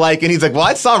men are like, and he's like, well,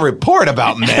 I saw a report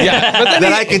about men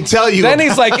that I can tell you. Then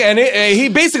he's like, and he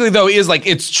basically, though, is like,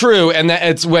 it's true, and that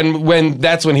it's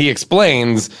that's when he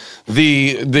explains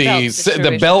the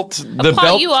belt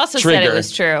you also trigger. said it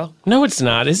was true. No, it's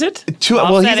not, is it?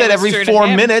 Well, he said every 4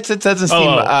 minutes. It doesn't seem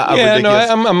ridiculous. No,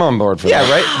 I'm on board for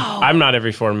that. Right? I'm not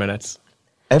every 4 minutes.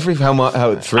 Every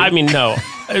how 3? I mean, no,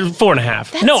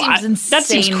 4.5. That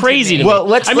seems crazy to me.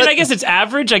 Well, I guess it's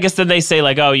average. I guess then they say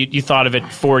like, oh, you thought of it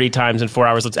 40 times in 4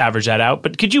 hours. Let's average that out.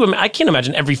 But I can't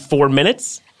imagine every 4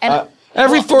 minutes. And,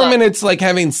 every 4 minutes, like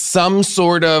having some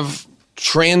sort of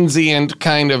transient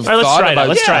kind of thought about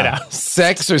let's try it out.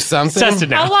 Sex or something. Test it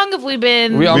now. How long have we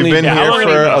been? We've been here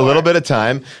for a little bit of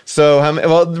time. So,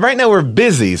 right now we're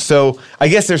busy. So I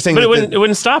guess they're saying, but it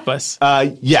wouldn't stop us.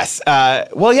 Yes. I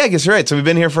guess you're right. So we've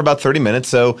been here for about 30 minutes.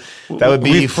 So that would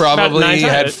be probably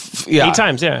had 8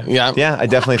 times. Yeah. Yeah. I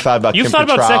definitely thought about. You've Kim thought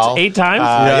about Cattrall. sex 8 times.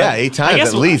 Yeah, 8 times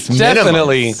at least.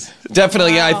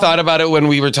 Definitely. Yeah, I thought about it when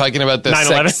we were talking about the 9/11.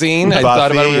 sex scene. Buffy, I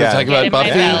thought about it when we were talking Get about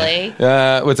in Buffy. my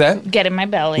belly. What's that? Get in my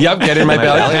belly. Yep, get in my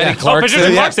belly. Patty Clarkson.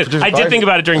 Patricia Clarkson. I did think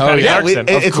about it during Patty Clarkson.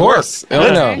 Of course.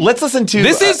 Let's listen to.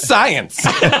 This is science.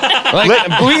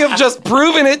 We have just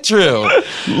proven it true.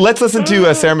 Let's listen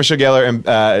to Sarah Michelle Gellar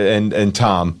and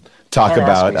Tom talk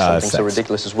about something sex. so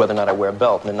ridiculous as whether or not I wear a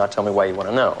belt, and then not tell me why you want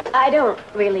to know. I don't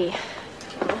really.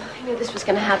 I knew this was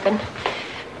going to happen.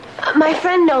 My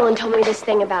friend Nolan told me this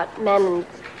thing about men and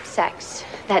sex,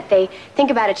 that they think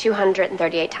about it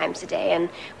 238 times a day, and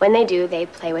when they do, they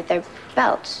play with their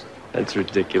belts. That's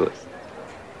ridiculous.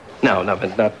 Not the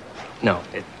belt.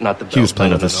 He was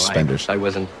playing with his suspenders. I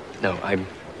wasn't. No, I'm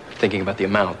thinking about the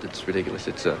amount. It's ridiculous.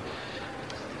 It's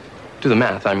do the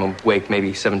math. I'm awake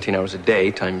maybe 17 hours a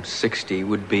day. Times 60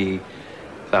 would be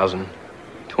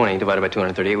 1,020 divided by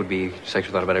 238 would be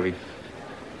sexual thought about every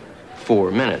 4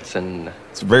 minutes, and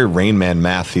It's very Rain Man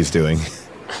math he's doing.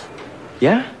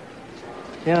 yeah,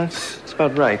 it's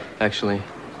about right, actually.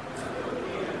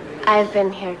 I've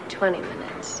been here 20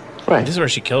 minutes. Right. This is where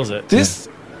she kills it.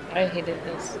 I hated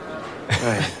this.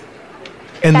 Right.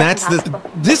 And That's that's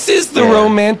impossible. This is the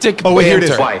romantic Oh, wait, here it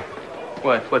banter. is.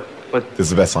 Why? What? This is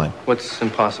the best line. What's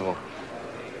impossible?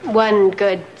 One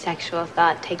good sexual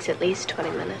thought takes at least 20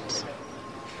 minutes.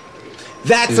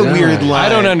 That's a weird line. I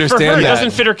don't For her, understand it that.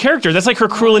 doesn't fit her character. That's like her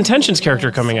Cruel Intentions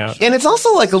character coming out. And it's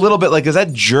also like a little bit like, is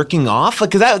that jerking off?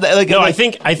 Like, is that like? No, like,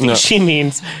 I think she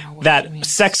means that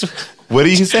sex. What do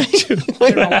you say?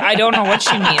 I don't know what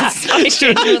she means.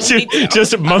 She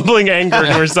just mumbling anger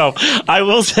to herself. I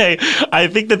will say, I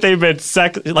think that they meant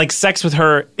sex with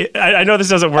her. I know this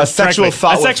doesn't work. A sexual correctly.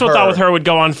 thought A sexual with thought her. with her would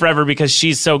go on forever because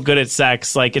she's so good at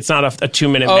sex. Like it's not a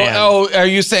 2-minute man. Oh, are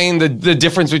you saying the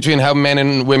difference between how men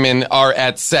and women are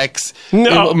at sex?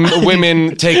 No.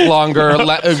 Women take longer, go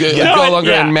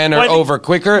longer, and men are over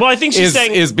quicker. Well, I think she's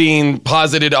saying is being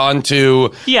posited onto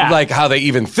like how they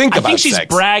even think about I think she's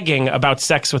sex. bragging about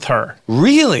sex with her.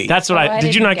 Really? That's what I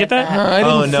did you didn't not get that?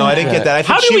 Oh no, I didn't get that. I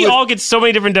think How do she we was, all get so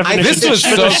many different definitions? This was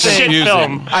for so the shit confusing.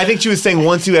 film. I think she was saying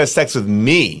once you have sex with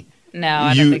me. No,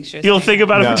 I don't think she was You'll saying think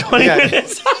about No. it for 20 Yeah.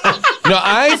 minutes. No,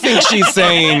 I think she's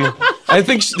saying. I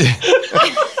think.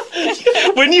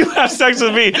 When you have sex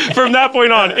with me, from that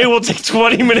point on, it will take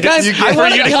 20 minutes Guys, for I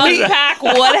wanna- you to can we- Unpack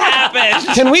what happened.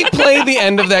 Can we play the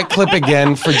end of that clip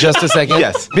again for just a second?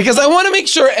 Yes. Because I want to make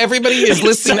sure everybody is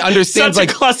listening understands. Such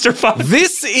Like a clusterfuck.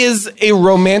 this is a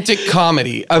romantic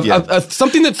comedy, of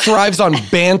something that thrives on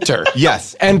banter.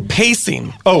 Yes. And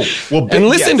pacing. Oh, well, And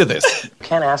listen to this. You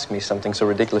can't ask me something so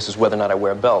ridiculous as whether or not I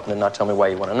wear a belt, and then not tell me why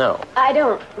you want to know. I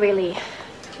don't really.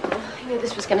 I knew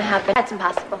this was going to happen. That's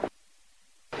impossible.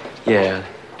 Yeah.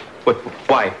 What?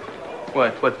 Why?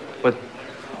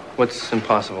 What's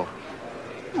impossible?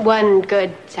 One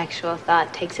good sexual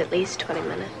thought takes at least 20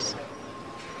 minutes.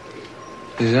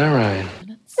 Is that right?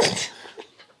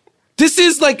 This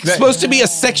is like supposed to be a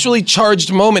sexually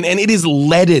charged moment, and it is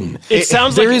leadden. It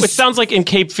sounds like in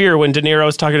Cape Fear when De Niro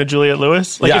is talking to Juliette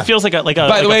Lewis. Like it feels like a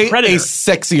By the way, Predator. a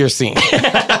sexier scene.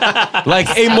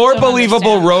 Like a more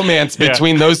believable romance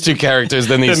between those two characters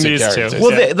than these two characters.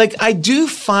 Well, I do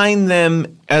find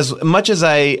them, as much as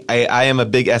I am a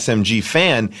big SMG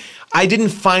fan, I didn't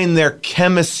find their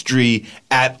chemistry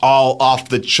at all off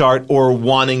the chart or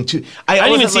wanting to. I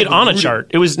didn't even see it on a chart.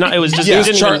 It was not. It was just. Yeah, It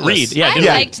didn't even chartless. read. Yeah, it I didn't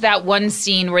read. liked that one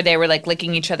scene where they were like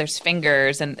licking each other's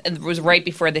fingers, and it was right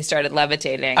before they started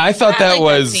levitating. I thought I that liked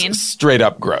was scene. straight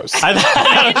up gross. I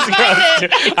thought it was gross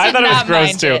too. I thought it was not gross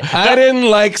mind too. it. I didn't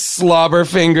like slobber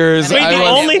fingers. Wait, Wait, I the was,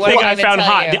 only What thing did I it found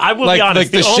tell hot. you? I will like be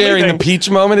honest. the only sharing thing, the peach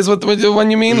moment is what the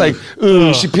one you mean? Like,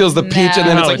 ooh, she peels the peach and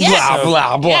then it's like No, blah it's-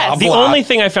 blah blah Yes. The blah. only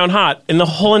thing I found hot in the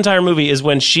whole entire movie is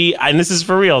when she, and this is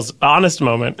for reals, honest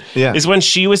moment, Yeah. is when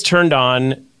she was turned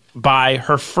on by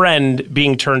her friend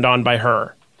being turned on by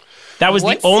her. That was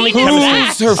What the only scene is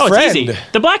chemistry. that? Who's her It's easy. friend?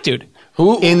 The black dude.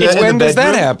 Who? In the when does that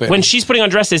bedroom? happen? When she's putting on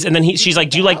dresses, and then she's like,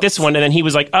 "Do you like this one?" And then he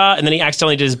was like, and then he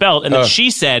accidentally did his belt, and then she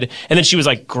said, and then she was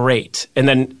like, "Great," and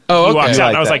then Oh, he okay. walks You out. like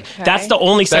And I was that. like, "That's the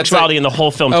only sexuality in the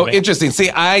whole film." Oh, to me. interesting. See,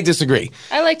 I disagree.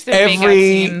 I liked the makeout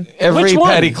scene. Every Which one?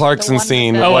 Patty Clarkson The one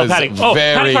scene with the- was Patty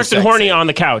very Clarkson sexy. horny on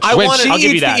the couch. When wanted- she I'll give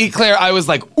you eats that. the eclair, I was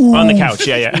like, ooh, On the couch,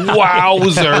 yeah.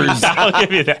 wowzers. I'll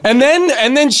give you that. And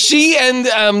then she and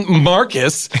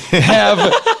Marcus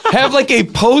have like a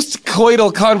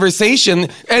post-coital conversation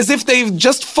as if they've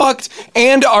just fucked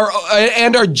and are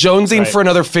jonesing Right. for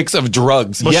another fix of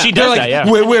drugs. Well, she They're does like, that, yeah.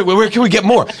 Where can we get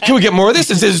more? Can we get more of this?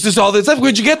 Is this all this stuff?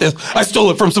 Where'd you get this? I stole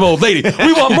it from some old lady.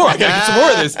 We want more. I gotta get some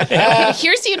more of this. Okay,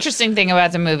 here's the interesting thing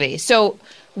about the movie. So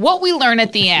what we learn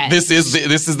at the end. This is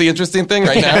the interesting thing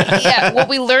right now. Yeah, what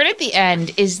we learn at the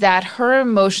end is that her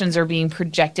emotions are being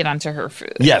projected onto her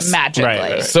food. Yes. magically.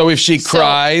 Right. So if she So,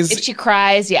 cries, if she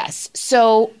cries, yes.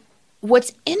 So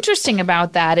what's interesting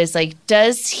about that is like,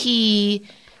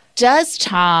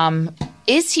 Tom,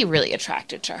 is he really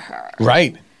attracted to her?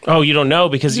 right? Oh, you don't know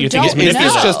because you think it's Don't know.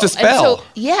 manipulative. It's just a And spell. so,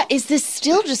 yeah, is this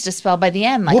still just a spell by the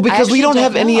end? Like, Well, because we I don't actually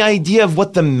have any know. idea of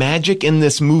what the magic in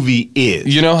this movie is.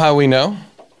 You know how we know?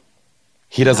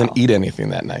 He doesn't eat anything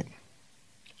that night.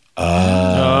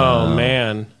 Oh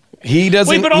man. He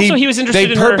doesn't. Wait, but also he was interested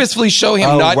They in her- purposefully show him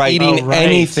Oh, not right. eating Oh, right.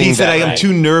 anything. He said, that "I am night."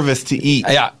 too nervous to eat."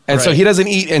 Yeah, and so Right. he doesn't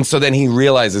eat, and so then he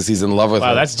realizes he's in love with Wow,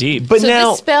 her. that's deep. But So now,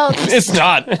 this spell. It's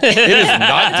not. It is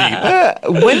not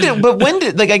deep. when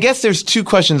did like I guess there's two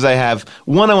questions I have.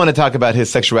 One, I want to talk about his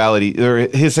sexuality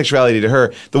to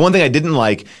her. The one thing I didn't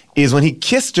like is when he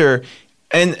kissed her,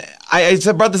 and I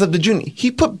brought this up to June.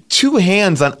 He put two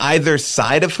hands on either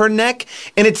side of her neck,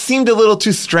 and it seemed a little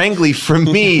too strangly for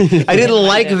me. I didn't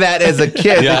like that as a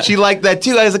kid. Yeah. And she liked that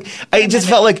too. I was like, I just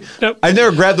felt like Nope. I've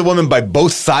never grabbed a woman by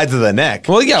both sides of the neck.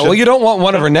 Well, yeah. Well, you don't want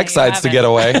one of her neck You sides to haven't. get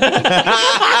away. You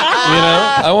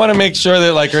know, I want to make sure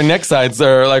that like her neck sides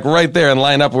are like right there and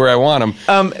line up where I want them.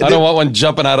 I don't want one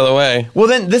jumping out of the way. Well,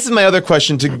 then this is my other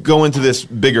question to go into this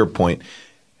bigger point.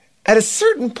 At a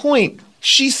certain point,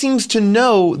 she seems to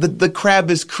know that the crab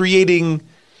is creating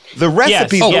the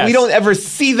recipes, Oh, but yes. we don't ever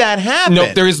see that happen.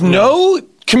 No, there is no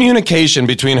communication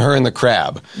between her and the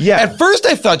crab. Yeah. At first,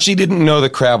 I thought she didn't know the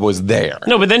crab was there.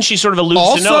 No, but then she sort of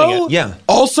alludes to knowing Also, it. Yeah.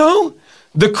 Also,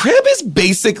 the crab is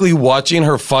basically watching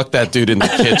her fuck that dude in the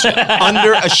kitchen.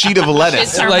 Under a sheet of lettuce.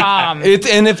 It's her mom.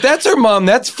 And if that's her mom,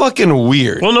 that's fucking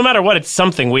weird. Well, no matter what, it's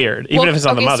something weird, even if it's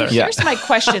not the mother. So here's my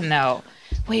question, though.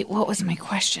 Wait, what was my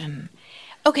question?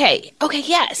 Okay,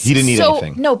 yes. He didn't eat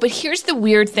anything. No, but here's the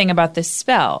weird thing about this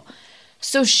spell.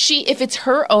 So if it's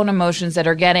her own emotions that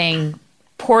are getting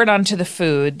poured onto the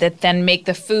food that then make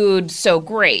the food so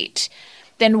great,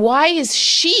 then why is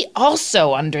she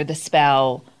also under the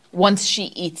spell once she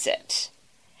eats it?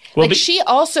 Well, Like she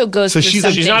also goes through she's-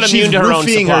 something. she's not She's immune to her own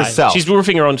roofing supply. herself. She's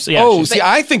roofing her own. Yeah, Oh, she's- see,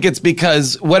 I think it's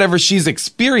because whatever she's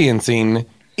experiencing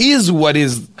is what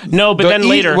is No, but then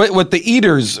later- what the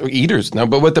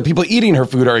what the people eating her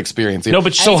food are experiencing. No,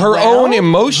 but so as her well? own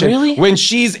emotion. Really? When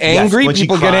she's angry, when she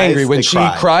people get cries, angry. When they she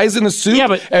cry. cries in the soup, Yeah,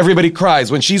 but- everybody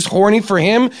cries. When she's horny for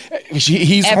him,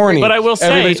 he's horny. But I will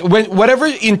say- whatever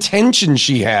intention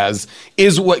she has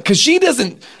is what, because she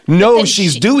doesn't know then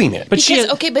she's she- doing it. But she-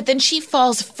 Because, okay, but then she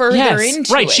falls further yes,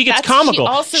 into right. it. She gets That's- comical.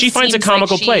 also She finds a seems like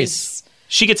comical she's place.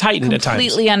 She gets heightened at times.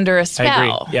 completely under a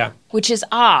spell. yeah. Which is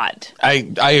odd. I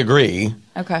agree.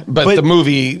 Okay. But the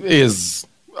movie is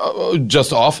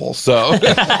just awful. So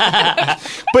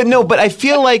But I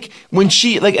feel like when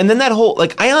she, like, and then that whole,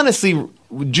 like, I honestly,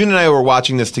 June and I were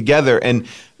watching this together and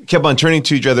kept on turning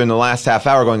to each other in the last half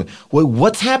hour going,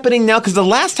 what's happening now? Because the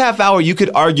last half hour, you could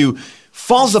argue,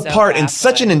 falls So apart in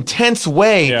such an baffling. intense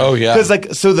way. Yeah. Oh, yeah.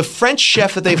 Because so the French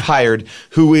chef that they've hired,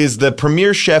 who is the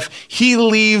premier chef, he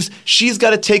leaves. She's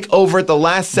got to take over at the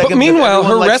last second. But meanwhile, her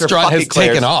Everyone likes restaurant fuck has eclairs.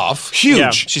 taken off. Huge. Yeah,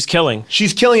 she's killing.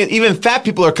 She's killing it. Even fat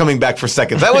people are coming back for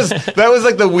seconds. That was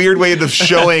like the weird way of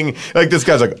showing. Like this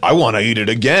guy's like, I want to eat it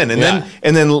again, and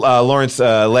then Lawrence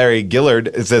Larry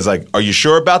Gillard says like, Are you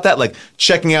sure about that? Like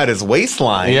checking out his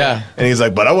waistline. Yeah. and he's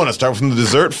like, But I want to start from the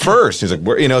dessert first. He's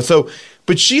like, so.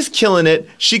 But she's killing it.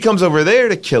 She comes over there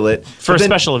to kill it For a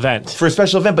special event. For a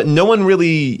special event, but no one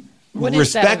really What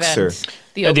is that respects her. event?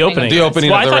 The opening. The opening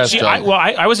well, of the I thought restaurant.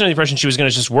 I was under the impression she was going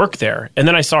to just work there. And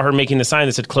then I saw her making the sign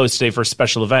that said closed today for a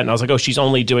special event. And I was like, oh, she's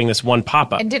only doing this one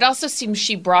pop-up. And it also seems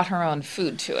she brought her own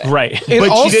food to it. Right. And But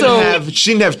also,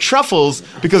 she didn't have truffles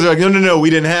because they're like, no,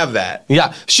 we didn't have that.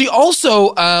 yeah, she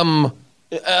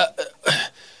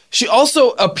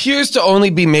also appears to only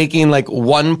be making like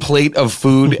one plate of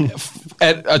food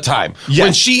at a time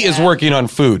when she is working on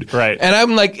food. Right. And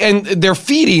I'm like, and they're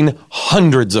feeding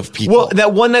hundreds of people. Well,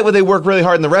 that one night where they work really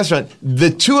hard in the restaurant, the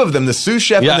two of them, the sous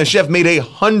chef Yeah. and the chef, made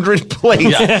 100 plates.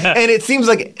 Yeah. And it seems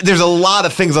like there's a lot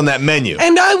of things on that menu.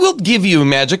 And I will give you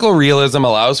magical realism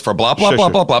allows for blah, blah, Sure, blah,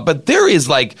 sure. blah, blah. But there is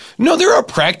like, no, there are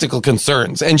practical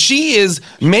concerns. And she is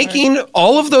making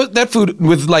all of that food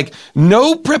with like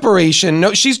no preparation.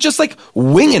 No, she's just like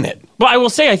winging it. Well, I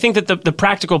will say, I think that the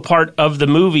practical part of the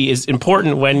movie is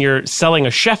important when you're selling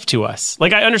a chef to us.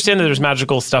 Like, I understand that there's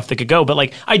magical stuff that could go, but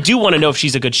like, I do want to know if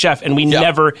she's a good chef, and we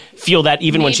never feel that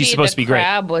even when she's supposed to be great.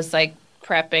 Crab was like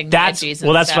prepping That's veggies and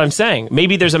well, that's stuff. what I'm saying.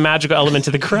 Maybe there's a magical element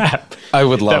to the crab. I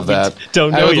would love we that.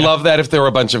 don't I know would yet. love that if there were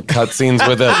a bunch of cutscenes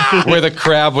where the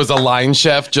crab was a line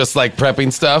chef, just like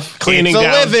prepping stuff. Cleaning it's a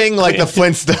down. living, like the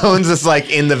Flintstones, is like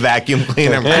in the vacuum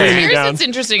cleaner. Cleaning Here's down. what's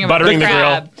interesting about Buttering the the grill.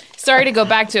 crab. Sorry to go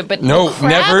back to it, but No, the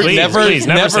crab never, Please, never, please,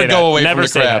 never say go that. away Never from the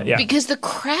say crab. that, yeah. Because the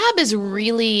crab is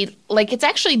really, like, it's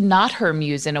actually not her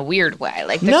muse in a weird way.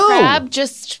 Like, the No. crab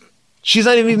just, She's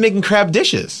not even making crab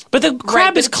dishes. But the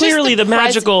crab but is it's just clearly the the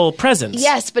magical presence.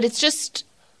 yes, but it's just,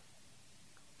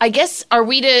 I guess, are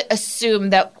we to assume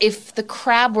that if the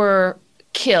crab were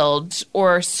killed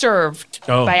or served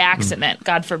by accident,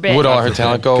 God forbid. Would all her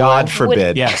talent go God away?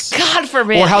 forbid. Yes. God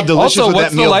forbid. Or how delicious Also, would what's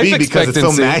that the meal life be because it's so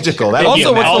expectancy? magical? That Also,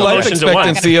 would be what's all the the life emotions at once.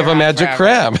 expectancy of a magic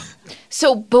crab?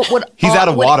 So, but would He's out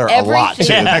of would water a lot, too.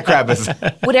 everything- That crab is...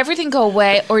 Would everything go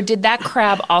away, or did that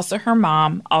crab, also her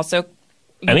mom, also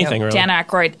Anything, really. Dan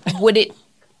Aykroyd?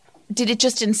 Did it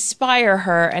just inspire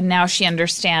her, and now she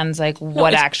understands like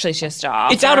what it's- actually she's to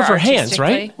offer? it's out of her hands,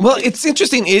 right? artistically? Well, it's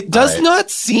interesting. It does right. not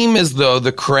seem as though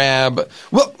the crab.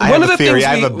 Well, I one have of a the theory.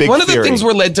 things I have a big one of the theory. things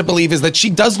we're led to believe is that she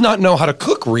does not know how to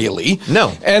cook really.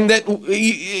 No. And that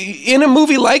in a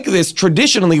movie like this,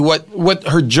 traditionally, what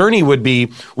her journey would be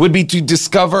to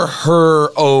discover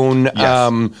her own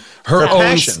her own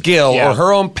passion. skill Yeah. or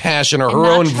her own passion or And her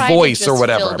not own try to voice just or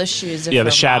whatever. Fill the shoes of Yeah, the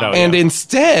her shadow. mom. And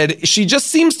instead, she just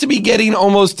seems to be getting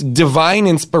almost divine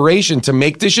inspiration to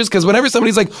make dishes. Because whenever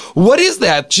somebody's like, "What is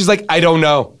that?" She's like, "I don't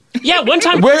know." Yeah, one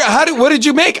time. What did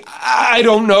you make? I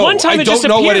don't know. One time I it just don't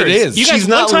know what it appears. is. You guys- She's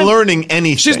not one time- learning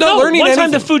anything. She's not No, learning one time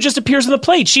anything. the food just appears on the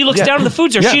plate. She looks Yeah. down and the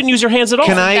food's there. Yeah. She didn't use her hands at all.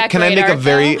 Can I that can I great make a art,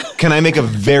 very though? can I make a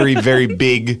very very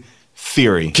big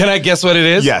theory? Can I guess what it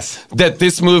is? Yes. That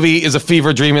this movie is a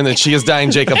fever dream and that she is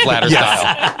dying Jacob Ladder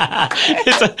style.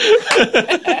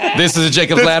 This is a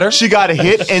Jacob Ladder. She got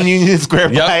hit in Union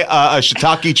Square Yep. by a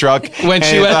shiitake truck When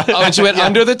she went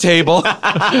under the table,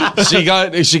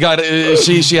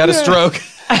 she had a stroke.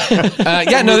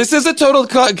 No, this is a total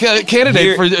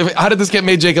candidate for how did this get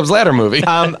made Jacob's Ladder movie?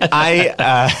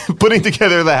 I putting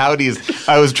together the Howdies,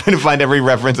 I was trying to find every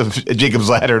reference of Jacob's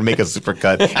Ladder and make a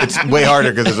supercut. It's way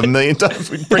harder because there's a million times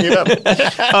we can bring it up.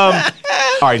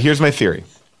 All right, here's my theory.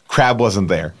 Crab wasn't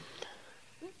there.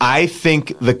 I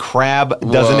think the crab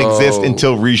doesn't Whoa. exist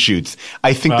until reshoots.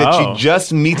 I think that Oh. she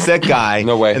just meets that guy.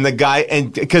 No way. And the guy,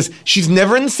 and because she's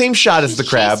never in the same shot as the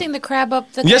crab. Chasing the crab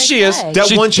up the Yes, guy's she is. leg. That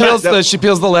She one shot- peels that- she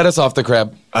peels the lettuce off the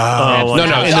crab. Oh, No, in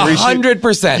the reshoot-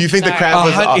 100%. You think the crab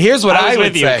was? Here's what I I was would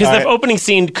with you say. because the opening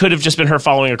scene could have just been her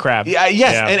following a crab. Yes,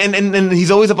 Yeah. and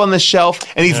he's always up on the shelf,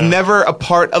 and he's never a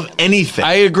part of anything.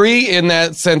 I agree in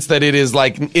that sense that it is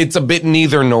like it's a bit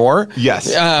neither nor. Yes.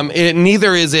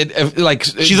 Neither is it like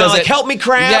She's does not like, it- "Help me,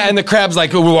 crab." Yeah, and the crab's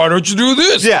like, well, why don't you do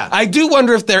this? Yeah. I do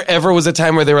wonder if there ever was a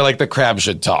time where they were like, the crab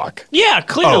should talk. Yeah,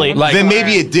 clearly. like- then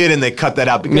maybe it did, and they cut that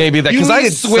out. Maybe that you because I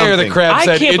needed swear the something. crab I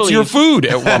said can't it's your believe- food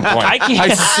at one point. I can't-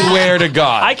 I swear to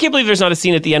God. I can't believe there's not a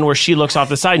scene at the end where she looks off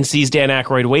the side and sees Dan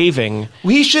Aykroyd waving.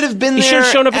 He should have been He there. should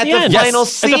have shown up at the end. final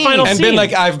Yes, at scene. the final and scene. been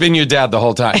like, I've been your dad the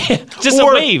whole time. Just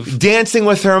or a wave. dancing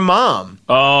with her mom.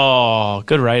 Oh,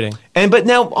 good writing. But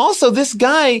now also this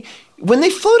guy, when they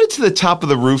floated to the top of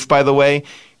the roof, by the way,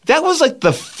 that was like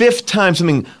the 5th time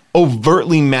something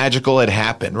overtly magical had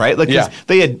happened, right? Like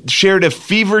they had shared a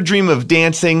fever dream of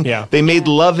dancing. Yeah. They made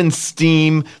love and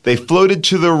steam. They floated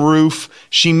to the roof.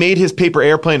 She made his paper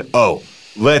airplane. Oh,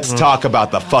 let's talk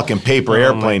about the fucking paper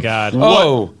airplane. Oh, my God.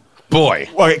 Oh, boy.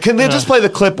 Okay, can they just play the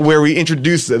clip where we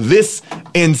introduce this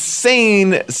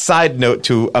insane side note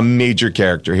to a major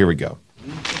character? Here we go.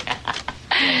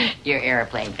 Your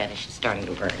airplane fetish is starting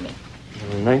to worry me.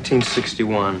 In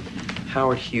 1961,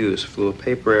 Howard Hughes flew a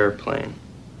paper airplane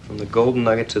from the Golden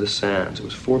Nugget to the Sands. It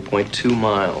was 4.2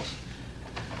 miles.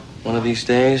 One of these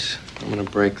days, I'm gonna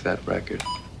break that record.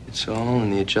 It's all in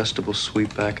the adjustable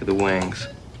sweep back of the wings.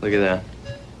 Look at that.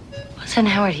 Wasn't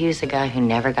Howard Hughes the guy who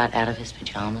never got out of his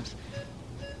pajamas?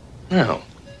 No.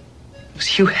 It was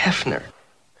Hugh Hefner.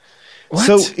 What?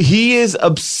 So he is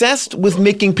obsessed with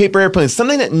making paper airplanes,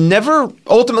 something that never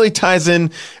ultimately ties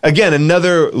in, again,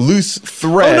 another loose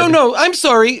thread. Oh, no. I'm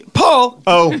sorry. Paul.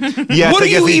 Oh, yes. What I are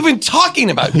guess you he- even talking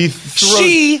about? He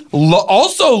She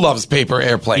also loves paper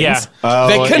airplanes. Yeah.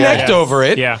 They connect yeah. over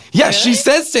it. Yeah. Yeah, she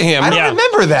says to him. I don't Yeah.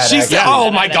 remember that. She actually. said,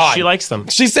 "Oh my God, She likes them.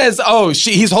 She says,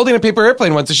 he's holding a paper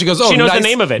airplane once, and she goes, oh, She knows the nice,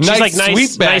 name of it. She's Nice like,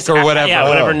 nice, sweetback nice, or whatever. yeah,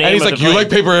 whatever name And he's of like, the you plane. like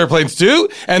paper airplanes too?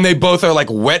 And they both are like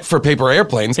wet for paper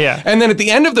airplanes. Yeah. And then at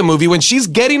the end of the movie, when she's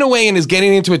getting away and is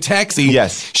getting into a taxi,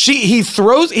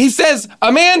 he says,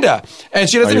 Amanda, and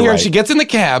she doesn't you're hear him. right. She gets in the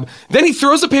cab. Then he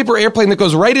throws a paper airplane that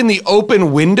goes right in the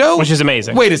open window. Which is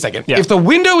amazing. Wait a second. Yeah. If the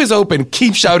window is open,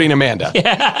 keep shouting Amanda. There's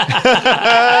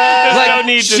Like, no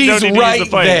need to, she's no need to use right the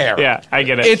plane. there. Yeah, I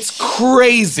get it. It's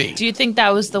crazy. Do you think that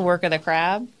was the work of the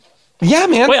crab? Yeah,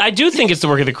 man. Wait, I do think it's the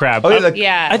work of the crab. Oh, yeah, the-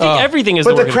 Yeah. I think everything is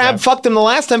But the the work crab of fucked him the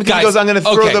last time because he Guys, goes, I'm going to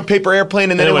throw okay. the paper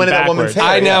airplane, and then it went in that woman's hair.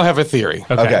 I now Yeah. have a theory.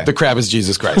 Okay. The crab is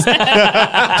Jesus Christ. Do you agree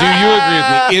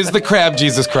with me? Is the crab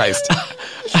Jesus Christ?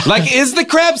 Like, is the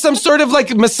crab some sort of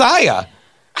like Messiah?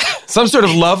 Some sort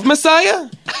of love Messiah?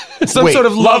 Some Wait, sort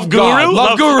of love guru? God.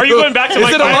 Love guru. Are you going back to is my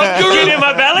it a love guru? Get in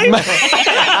my belly?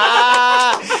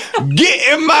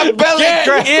 Get in my belly,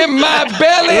 crab. Get in my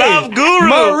belly. Love guru.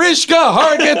 Mariska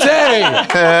Hargitay.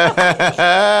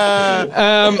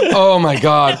 Oh my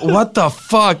God. What the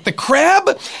fuck? The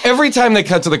crab? Every time they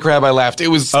cut to the crab, I laughed. It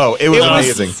was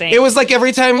amazing. Insane. It was like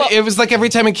every time it was like every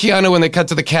time in Keanu when they cut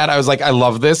to the cat, I was like, I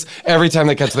love this. Every time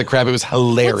they cut to the crab, it was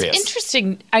hilarious. What's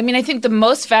interesting, I mean, I think the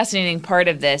most fascinating part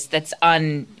of this that's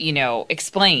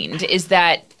explained is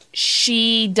that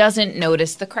she doesn't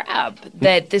notice the crab.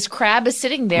 That this crab is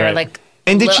sitting there Right. like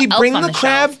And did little she elf bring on the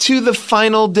crab shelf. to the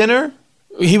final dinner?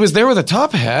 He was there with a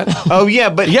top hat. Oh, yeah,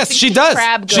 but... Yes, she does.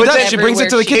 crab She goes does. She brings it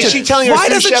to the everywhere she kitchen. Is she telling her Why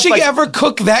sous doesn't chef, she like- ever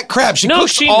cook that crab? She No,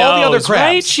 cooks she all knows, the other crabs.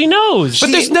 right? She knows.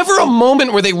 But there's never a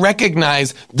moment where they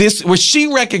recognize this, where she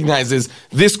recognizes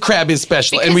this crab is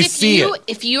special, Because and we if see you, it.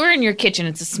 If you were in your kitchen,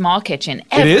 it's a small kitchen It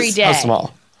every is? day. How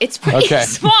small? It's pretty Okay.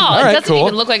 small. All It right, doesn't cool.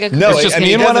 even look like a No, It's just I me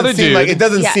mean, and it one doesn't other seem dude. Like, it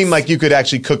doesn't Yes. seem like you could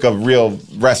actually cook a real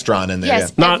restaurant in there.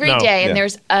 Yes, yeah. every no. day, and Yeah.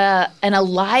 there's an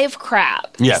alive crab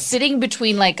Yes. sitting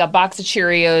between like a box of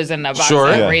Cheerios and a box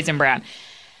Sure. of Yeah. Raisin Bran.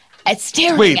 It's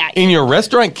staring Wait, at you. in your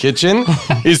restaurant kitchen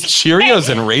is Cheerios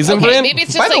and Raisin Okay, Bran? maybe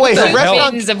it's just By the like way, her the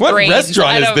restaurant- bins of What grains.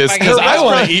 restaurant is this? Because I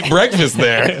want to eat breakfast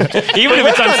there. Even if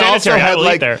it's Restaurant also unsanitary, I had, will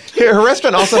like, eat there. her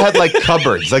restaurant also had like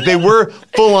cupboards. Like they were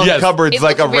full on Yes. cupboards, It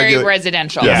like a looked very regular.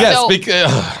 residential. Yeah. Yes, So,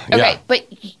 yeah. okay, but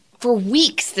for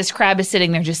weeks, this crab is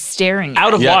sitting there just staring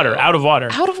Out of Yeah. water. Out of water.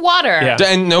 out of water. Yeah.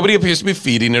 And nobody appears to be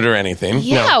feeding it or anything.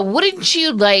 Yeah, wouldn't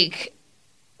you like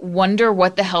wonder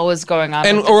what the hell was going on?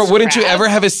 And with or this wouldn't you crab? ever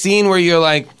have a scene where you're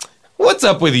like, "What's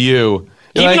up with you?"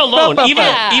 You're Even like, alone, "Ba, ba, even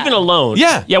ba." even alone.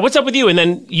 Yeah. Yeah, what's up with you? And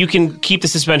then you can keep the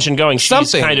suspension going. She's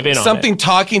something kind of in on something it.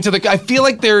 talking to the. I feel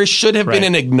like there should have been Right.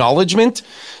 an acknowledgement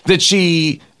that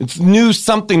she knew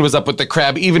something was up with the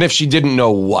crab, even if she didn't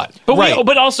know what. But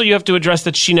but also you have to address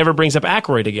that she never brings up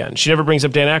Aykroyd again. She never brings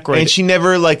up Dan Aykroyd. And she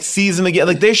never like sees him again.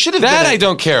 Like there should have That been. I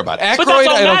don't care about. Aykroyd, But that's all I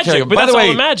don't magic. care about. But By that's the way,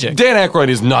 all magic. Dan Aykroyd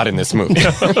is not in this movie.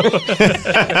 Just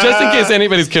in case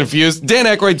anybody's confused, Dan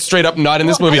Aykroyd's straight up not in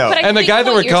this movie. but I And the think guy that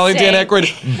what we're you're calling Dan saying-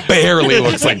 Aykroyd barely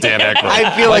looks like Dan Aykroyd.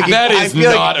 I feel like that I is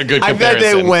feel not a good I feel like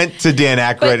comparison. they went to Dan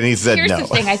Aykroyd But and he said here's no. the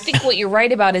thing. I think what you're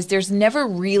right about is there's never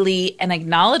really an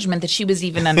acknowledgement that she was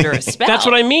even under a spell. That's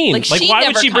what I mean. Like she why would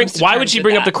never she bring comes to why would terms she with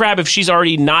bring up that. the crab if she's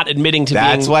already not admitting to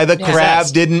That's being why the crab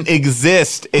possessed? didn't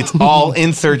exist. It's all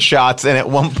insert shots, and at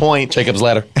one point, Jacob's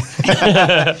Ladder.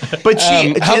 but she. how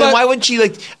and about- why wouldn't she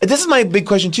like? This is my big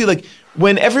question too. Like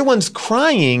when everyone's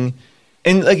crying,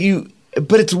 and like you.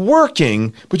 but it's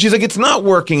working. But she's like, it's not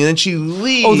working, and then she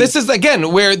leaves. Oh, this is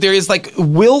again where there is like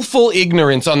willful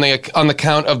ignorance on the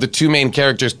count of the two main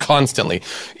characters constantly.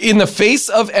 In the face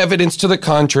of evidence to the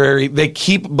contrary, they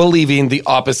keep believing the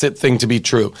opposite thing to be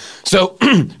true. So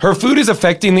her food is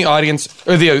affecting the audience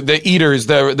or the eaters,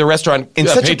 the restaurant in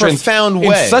such patrons, a profound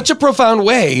way. In such a profound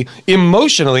way,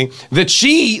 emotionally, that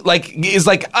she is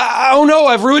like, oh no,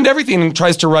 I've ruined everything, and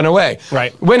tries to run away.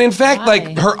 Right. When in fact,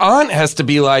 like her aunt has to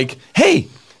be like, hey,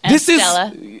 And this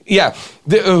Stella. is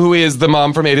who is the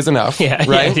mom from 8 is Enough, Yeah,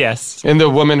 right? yes. And the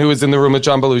woman who was in the room with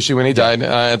John Belushi when he died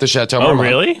at the Chateau Oh, Marmont.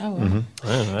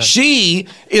 really? She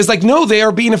is like, no, they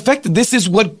are being affected. This is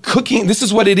what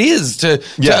it is to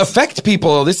affect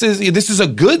people. This is a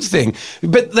good thing.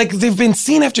 But like they've been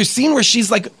scene after scene where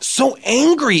she's like so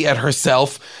angry at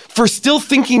herself for still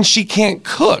thinking she can't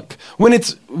cook when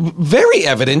it's very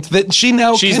evident that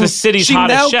she's the city's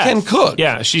hottest chef. Can cook.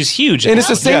 Yeah, she's huge. And it's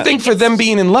the same thing for them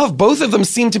being in love. Both of them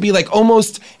seem to be like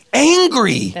almost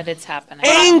angry. That it's happening.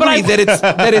 Angry that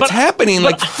it's happening.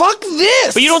 Like, fuck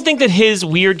this. But you don't think that his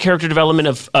weird character development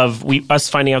of us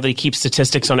finding out that he keeps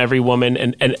statistics on every woman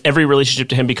and every relationship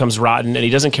to him becomes rotten and he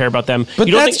doesn't care about them. But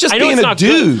you don't that's think, just I know being it's a not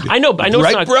dude. Good. I know Right,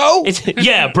 it's not, bro?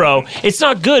 Yeah, bro. It's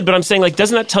not good, but I'm saying, like,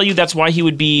 doesn't that tell you that's why he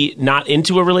would be not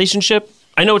into a relationship?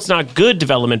 I know it's not good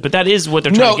development, but that is what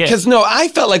they're trying to get. I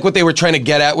felt like what they were trying to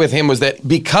get at with him was that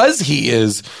because he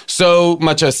is so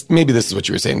much maybe this is what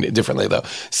you were saying differently though,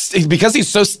 because he's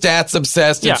so stats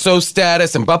obsessed and so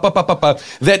status and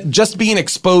that just being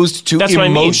exposed to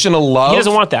emotional love, he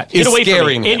doesn't want that. Get away from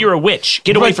me. And you're a witch.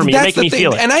 Get away from me. You're making me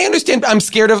feel it. And I understand I'm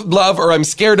scared of love, or I'm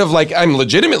scared of I'm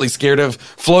legitimately scared of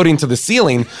floating to the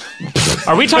ceiling.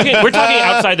 Are we talking? We're talking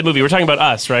outside the movie. We're talking about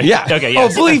us, right? Yeah. Okay.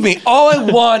 Yes. Oh, believe me, all I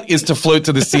want is to float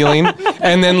to the ceiling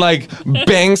and then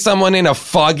bang someone in a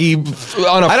foggy I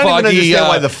don't even understand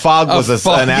why the fog was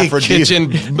an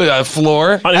aphrodisiac. kitchen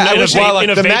floor. In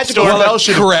a the vape magical store. spell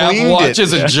should have Crab cleaned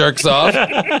watches it. and jerks off.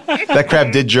 That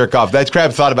crab did jerk off. That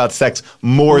crab thought about sex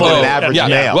more than an average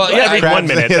male. Well, every Crabs, 1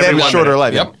 minute. They have Every a 1 shorter minute.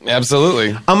 life. Yep,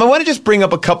 absolutely. I want to just bring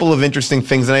up a couple of interesting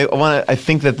things, and I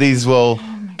think that these will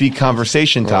be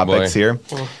conversation topics boy. here.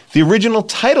 The original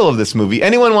title of this movie.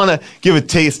 Anyone want to give a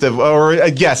taste of or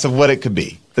a guess of what it could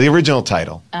be? The original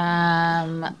title.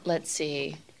 Let's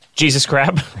see. Jesus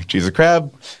Crab. Jesus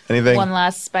Crab. Anything? One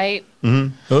Last Spite. All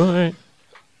right.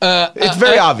 It's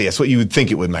very obvious what you would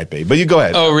think it might be, but you go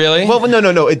ahead. Oh, really? Well,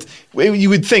 no. You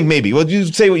would think maybe. Well, you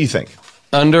say what you think.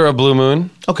 Under a Blue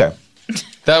Moon. Okay.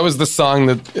 That was the song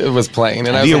that was playing,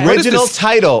 and I was The like, what is original this?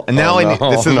 title, and now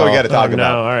this is what we got to talk No,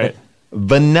 about. all right.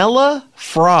 Vanilla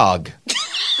Frog.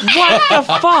 What the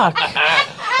fuck?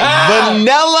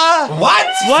 Vanilla What?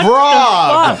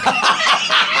 Frog.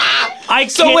 I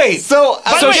So can't- wait. So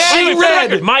By the So way, she for the read-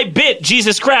 record, my bit,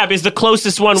 Jesus Crab, is the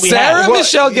closest one we Sarah had.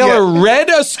 Michelle Gellar read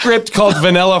a script called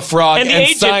Vanilla Frog and, the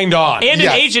agent signed on. And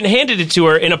Yes. an agent handed it to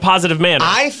her in a positive manner.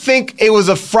 I think it was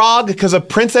a frog because a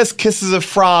princess kisses a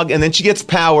frog and then she gets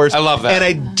powers. I love that. And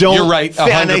I don't. You're right,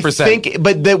 100%. And I think,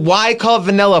 but why call it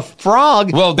Vanilla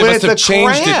Frog? Well, they when must it's have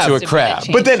changed crab? it to a crab.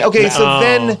 But then, okay, so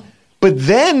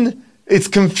then it's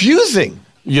confusing.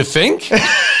 You think?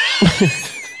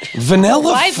 Vanilla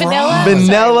Why Frog. vanilla?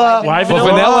 Vanilla. Why Well,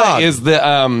 vanilla? vanilla is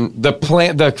the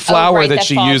plant, the flower right, that that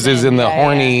she falls uses in. in the Yeah,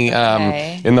 horny, yeah.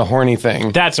 Okay. in the horny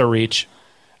thing. That's a reach.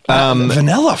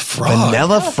 Vanilla Frog.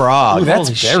 Vanilla Frog. Ooh, that's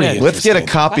Holy very. shit. Let's get a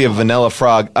copy of Vanilla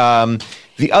Frog.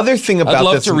 The other thing about I'd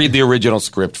love this, to read the original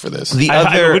script for this. the It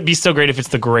other. would be so great if it's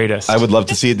the greatest. I would love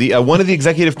to see it. One of the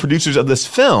executive producers of this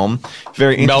film,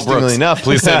 very Mel interestingly Brooks. enough,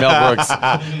 Please say Mel Brooks.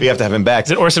 we have to have him back.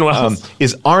 Is it Orson Welles?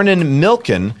 Is Arnon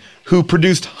Milken, who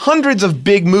produced hundreds of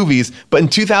big movies, but in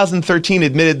 2013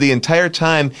 admitted the entire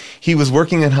time he was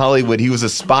working in Hollywood, he was a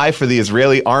spy for the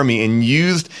Israeli army and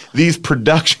used these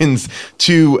productions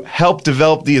to help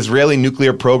develop the Israeli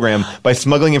nuclear program by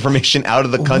smuggling information out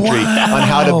of the country on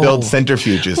how to build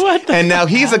centrifuges. And now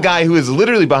he's a guy who is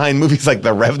literally behind movies like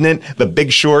The Revenant, The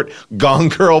Big Short, Gone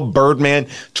Girl, Birdman,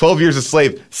 12 Years a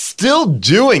Slave, still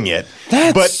doing it.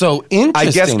 That's but so I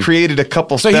guess interesting. created a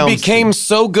couple So films. he became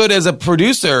so good as a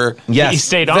producer Yes. He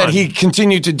stayed on. that he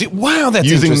continued to do. Wow, that's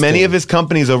using interesting. many of his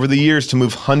companies over the years to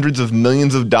move hundreds of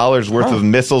millions of dollars worth of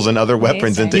missiles and other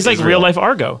weapons into He's like Israel. real life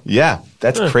Argo. Yeah.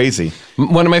 That's crazy.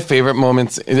 One of my favorite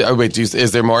moments.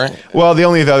 Is there more? Well, the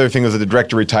only other thing was that the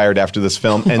director retired after this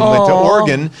film and went to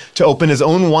Oregon to open his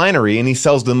own winery, and he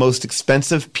sells the most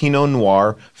expensive Pinot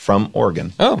Noir from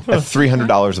Oregon. At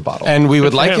 $300 a bottle. And we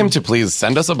would like him to please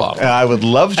send us a bottle. I would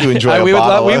love to enjoy a we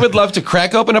bottle. We would love to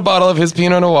crack open a bottle of his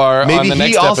Pinot Noir Maybe on the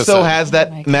next he also episode. has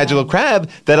that magical crab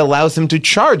that allows him to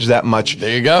charge that much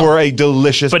There you go. for a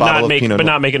delicious bottle of Pinot Noir. But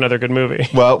not make another good movie.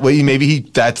 Well, maybe he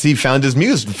found his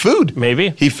muse, food. Maybe.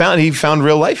 He found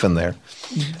real life in there.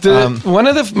 One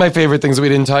of my favorite things we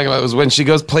didn't talk about was when she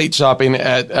goes plate shopping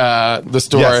at the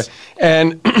store, Yes.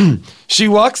 and she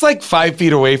walks like 5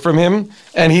 feet away from him,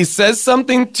 and he says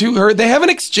something to her. They have an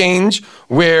exchange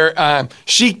where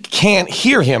she can't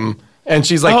hear him. And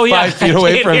she's like 5 feet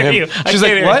away from him. She's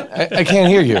like, "What? I can't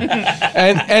hear you."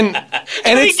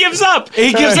 And he gives up.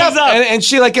 He gives up. And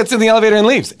she like gets in the elevator and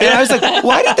leaves. And I was like,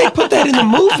 "Why did they put that in the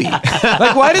movie?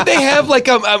 Like, why did they have like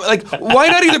why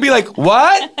not either be like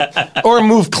what or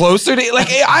move closer to like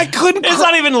I couldn't. It's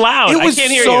not even loud. It was I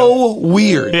can't hear so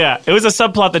weird. Yeah, it was a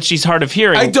subplot that she's hard of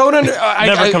hearing. I don't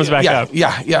Never comes back up.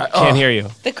 Yeah. Can't hear you.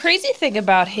 The crazy thing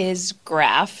about his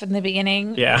graph in the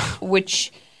beginning,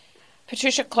 which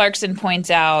Patricia Clarkson points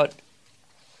out,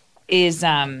 is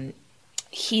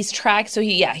he's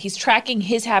tracking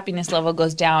his happiness level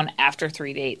goes down after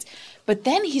 3 dates. But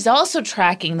then he's also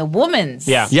tracking the woman's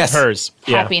hers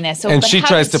happiness. So, and but she how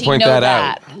tries does to he point know that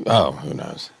out. Oh, who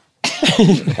knows?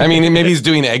 I mean, maybe he's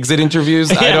doing exit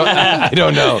interviews. I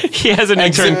don't know. He has an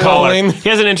Exit intern caller. calling. He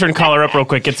has an intern call her up real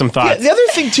quick. Get some thoughts. Yeah, the other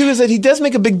thing too is that he does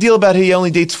make a big deal about how he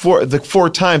only dates four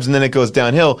times and then it goes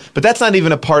downhill. But that's not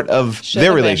even a part of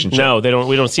their relationship. No, they don't.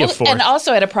 We don't see a fourth. And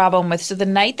also had a problem with the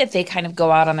night that they kind of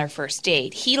go out on their first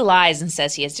date. He lies and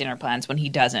says he has dinner plans when he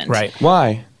doesn't. Right.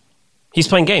 Why? He's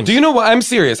playing games. Do you know what? I'm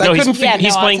serious. No, I couldn't he's- figure.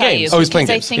 he's playing games. Oh, he's playing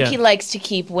Because games. I think he likes to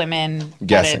keep women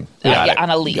Guessing. on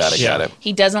a leash. Got it.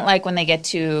 He doesn't like when they get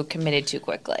too committed too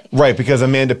quickly. Right, because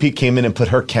Amanda Peet came in and put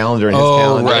her calendar in his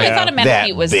calendar. right. I thought Amanda That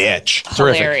Peet was bitch.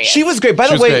 hilarious. She was great. By She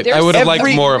the was way, great. I would have liked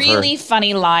more of her. Really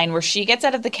funny line where she gets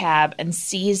out of the cab and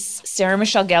sees Sarah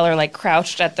Michelle Gellar like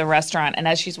crouched at the restaurant, and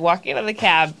as she's walking out of the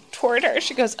cab toward her,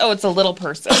 she goes, "Oh, it's a little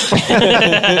person."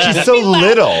 she's so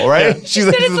little, right? She's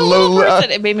Said it's a little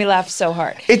person. It made me laugh so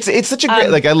hard. It's such a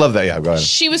great I love that. Yeah, go ahead.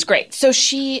 She was great. So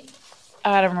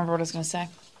I don't remember what I was going to say.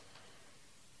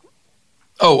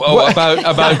 About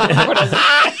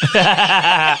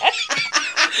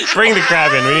Bring the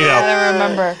crab in. We need help. I don't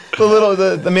remember.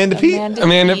 the Amanda Peet.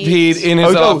 Amanda Peet in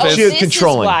his office. she is This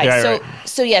controlling. Is why. Yeah, so, right.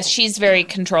 so yes, she's very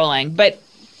controlling, but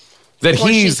that Or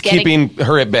he's she's getting- keeping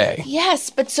her at bay. yes,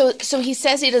 but so he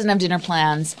says he doesn't have dinner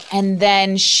plans, and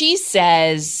then she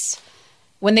says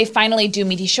when they finally do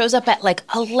meet, he shows up at like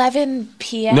 11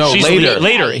 p.m. No, She's later.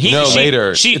 Later.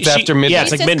 Later. It's after midnight. Yeah, He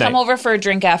it's like says, midnight. "Come over for a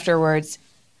drink afterwards."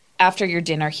 After your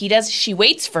dinner, she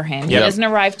waits for him. He Yep. doesn't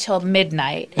arrive till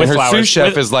midnight. And With her flowers. sous chef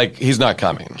With- is like, he's not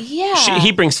coming. Yeah,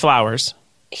 He brings flowers.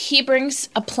 he brings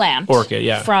a plant, Orchid,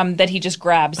 yeah. from that he just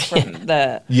grabs from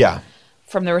the Yeah.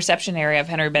 from the reception area of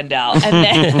Henry Bendel, and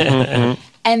then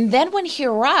and then when he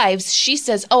arrives, she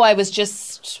says, "Oh, I was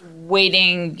just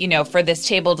waiting, for this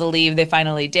table to leave. They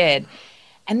finally did,"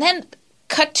 and then.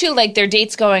 Cut to like their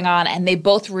dates going on, and they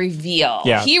both reveal.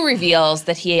 Yeah. He reveals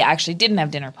that he actually didn't have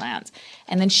dinner plans,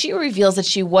 and then she reveals that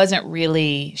she wasn't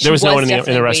really. There was no one in the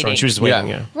definitely restaurant. waiting. She was just waiting.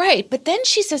 Yeah. Yeah. Right, but then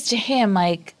she says to him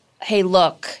like, "Hey,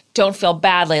 look, don't feel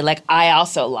badly. Like I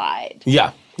also lied."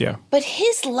 Yeah. Yeah. But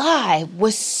his lie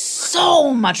was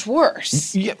so much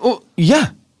worse. Yeah. Well,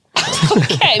 yeah.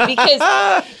 Okay,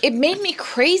 because it made me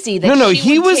crazy that No, she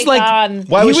he would was take like- on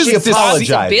Why was He she was apologizing?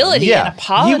 responsibility Yeah. and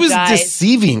apologize. He was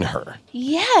deceiving her.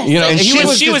 Yes. You know, And he she was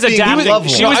was She just was being adapting. lovely.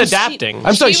 She was I'm- adapting.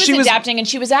 I'm sorry, she was adapting, and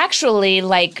she was actually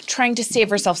like trying to save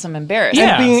herself some embarrassment.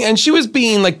 Yeah. and she was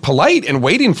being like polite and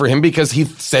waiting for him because he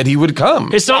said he would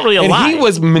come. It's not really a and lie. he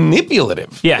was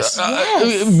manipulative. Yes.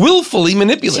 Willfully To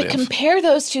manipulative. compare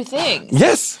those two things.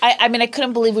 Yes. I mean, I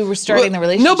couldn't believe we were starting the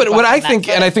relationship. No, but what off I on that think,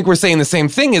 foot. and I think we're saying the same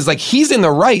thing, is like he's in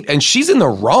the right and she's in the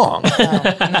wrong.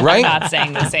 Right? We're not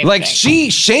saying the same Like thing.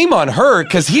 shame on her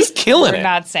because he's killing We're it.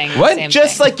 not saying the What? same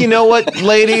Just thing. like, you know what,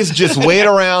 ladies, just wait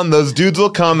around. Those dudes will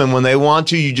come, and when they want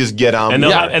to, you just get on. And they'll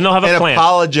Yeah. have, and they'll have a and plan.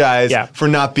 apologize Yeah. for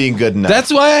not being good enough.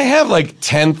 That's why I have like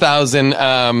 10,000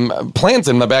 plants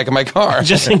in the back of my car.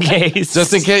 Just in case.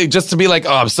 Just in case, just to be like,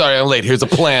 oh, I'm sorry, I'm late. Here's a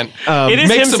plant. It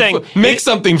is him saying make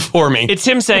something for me. It's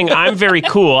him saying I'm very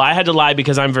cool. I had to lie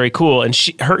because I'm very cool, and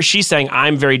she's saying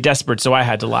I'm very desperate, so I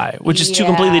had to lie, which is two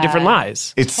completely different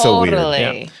lies. It's so weird.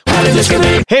 Totally. Yeah.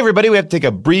 Hey everybody, we have to take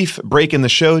a brief break in the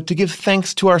show to give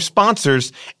thanks to our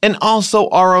sponsors and also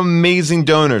our amazing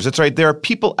donors. That's right, there are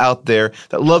people out there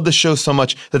that love the show so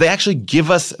much that they actually give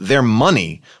us their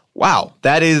money. Wow,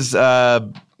 that is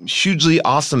hugely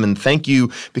awesome, and thank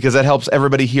you, because that helps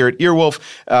everybody here at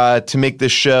Earwolf to make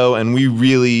this show, and we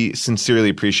really sincerely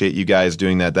appreciate you guys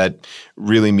doing that. That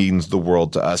really means the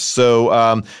world to us.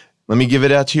 So let me give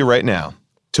it out to you right now.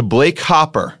 To Blake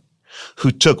Hopper,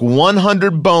 who took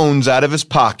 100 bones out of his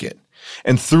pocket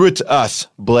and threw it to us.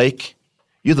 Blake,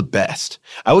 you're the best.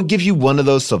 I would give you one of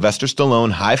those Sylvester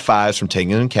Stallone high fives from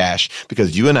Taking in Cash,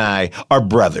 because you and I are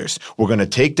brothers. We're going to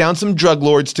take down some drug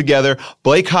lords together.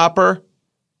 Blake Hopper,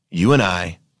 you and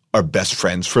I are best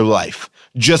friends for life,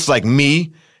 just like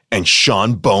me and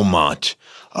Sean Beaumont.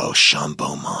 Oh, Sean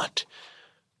Beaumont.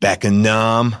 Back in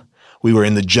Nam, we were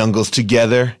in the jungles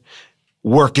together,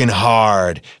 working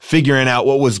hard, figuring out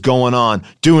what was going on,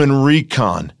 doing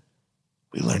recon.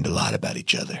 We learned a lot about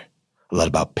each other, a lot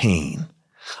about pain,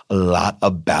 a lot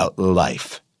about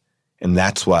life. And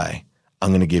that's why I'm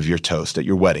going to give your toast at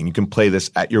your wedding. You can play this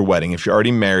at your wedding. If you're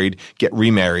already married, get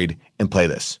remarried and play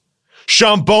this.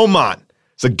 Sean Beaumont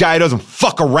is a guy who doesn't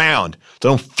fuck around. So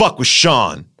don't fuck with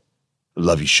Sean. I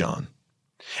love you, Sean.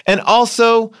 And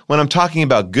also, when I'm talking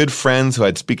about good friends who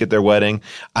I'd speak at their wedding,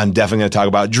 I'm definitely going to talk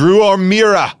about Drew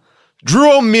O'Meara.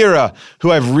 Drew O'Meara,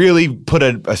 who I've really put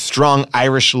a strong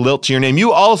Irish lilt to your name.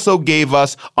 You also gave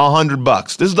us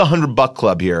 $100. This is the $100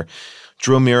 club here.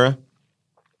 Drew O'Meara,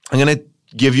 I'm going to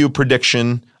give you a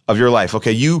prediction of your life.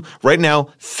 Okay, you right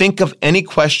now think of any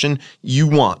question you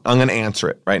want. I'm going to answer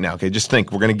it right now. Okay, just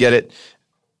think. We're going to get it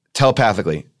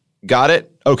telepathically. Got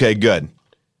it? Okay, good.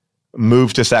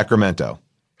 Move to Sacramento.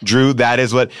 Drew, that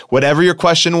is whatever your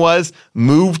question was,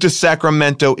 move to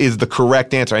Sacramento is the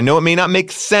correct answer. I know it may not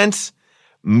make sense.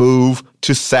 Move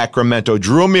to Sacramento.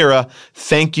 Drew O'Meara,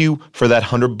 thank you for that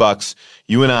 $100.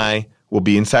 You and I will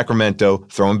be in Sacramento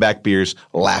throwing back beers,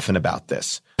 laughing about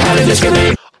this.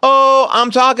 Oh,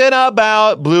 I'm talking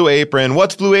about Blue Apron.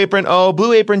 What's Blue Apron? Oh,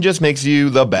 Blue Apron just makes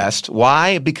you the best.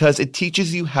 Why? Because it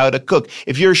teaches you how to cook.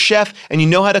 If you're a chef and you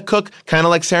know how to cook, kind of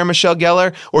like Sarah Michelle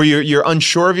Gellar, or you're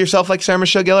unsure of yourself like Sarah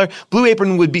Michelle Gellar, Blue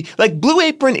Apron would be like, Blue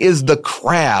Apron is the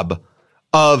crab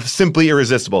of Simply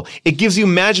Irresistible. It gives you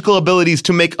magical abilities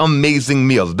to make amazing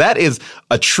meals. That is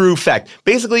a true fact.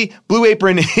 Basically, Blue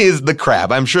Apron is the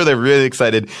crab. I'm sure they're really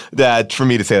excited for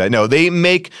me to say that. No, they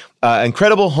make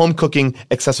incredible home cooking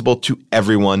accessible to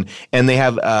everyone, and they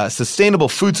have a sustainable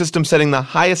food system setting the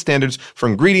highest standards for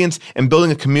ingredients and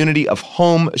building a community of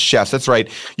home chefs. That's right.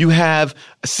 You have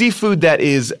seafood that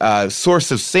is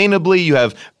sourced sustainably. You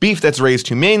have beef that's raised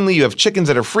humanely. You have chickens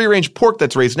that are free-range, pork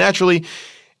that's raised naturally.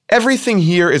 Everything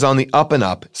here is on the up and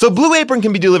up. So Blue Apron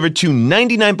can be delivered to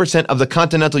 99% of the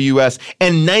continental U.S.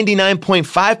 and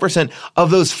 99.5%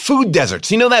 of those food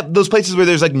deserts. You know those places where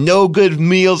there's like no good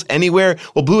meals anywhere?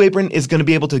 Well, Blue Apron is going to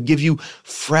be able to give you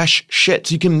fresh shit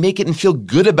so you can make it and feel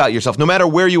good about yourself no matter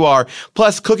where you are.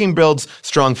 Plus, cooking builds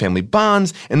strong family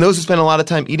bonds, and those who spend a lot of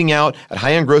time eating out at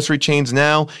high-end grocery chains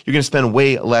now, you're going to spend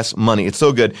way less money. It's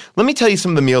so good. Let me tell you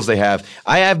some of the meals they have.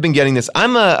 I have been getting this.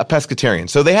 I'm a pescatarian,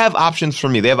 so they have options for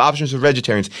me. They have options for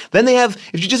vegetarians. Then they have,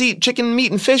 if you just eat chicken,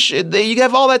 meat, and fish, you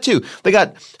have all that too. They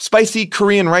got spicy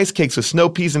Korean rice cakes with snow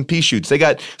peas and pea shoots. They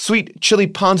got sweet chili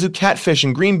ponzu catfish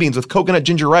and green beans with coconut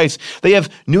ginger rice. They have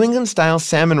New England-style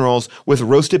salmon rolls with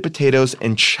roasted potatoes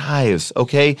and chives,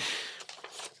 okay?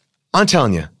 I'm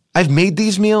telling you, I've made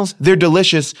these meals. They're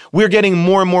delicious. We're getting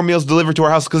more and more meals delivered to our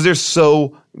house because they're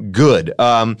so good.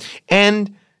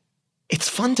 And it's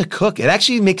fun to cook. It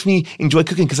actually makes me enjoy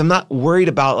cooking because I'm not worried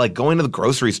about like going to the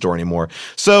grocery store anymore.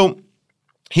 So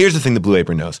here's the thing that Blue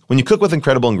Apron knows. When you cook with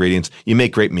incredible ingredients, you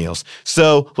make great meals.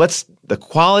 So the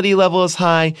quality level is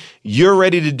high. You're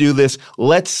ready to do this.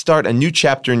 Let's start a new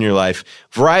chapter in your life.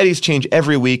 Varieties change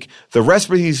every week. The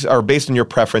recipes are based on your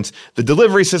preference. The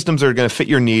delivery systems are going to fit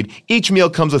your need. Each meal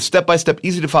comes with step-by-step,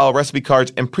 easy-to-follow recipe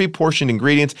cards and pre-portioned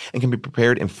ingredients and can be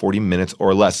prepared in 40 minutes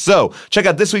or less. So check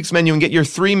out this week's menu and get your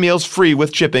 3 meals free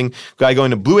with shipping by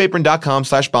going to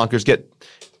blueapron.com/bonkers. Get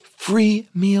free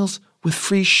meals with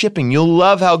free shipping. You'll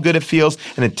love how good it feels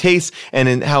and it tastes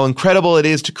and how incredible it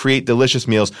is to create delicious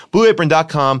meals.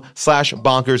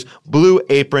 Blueapron.com/bonkers.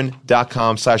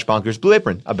 Blueapron.com/bonkers. Blue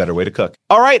Apron, a better way to cook.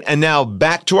 All right, and now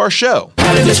back to our show.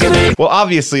 Well,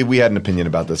 obviously, we had an opinion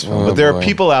about this film, but there are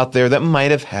people out there that might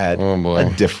have had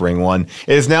a differing one.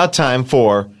 It is now time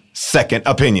for Second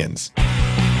Opinions. Give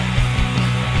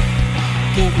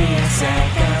me a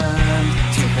second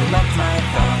to collect my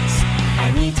thoughts.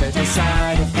 I need to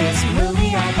decide if this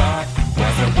movie I bought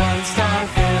was a 1-star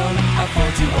film, a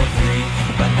 4, 2, or 3.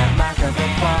 But that lack of a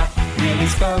plot really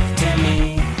spoke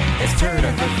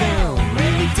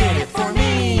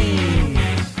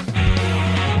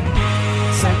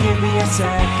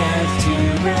life to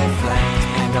reflect.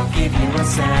 And I'll give you a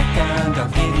second, I'll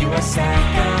give you a second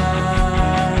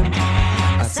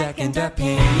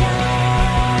opinion.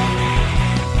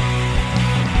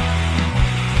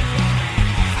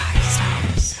 5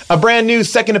 stars. A brand new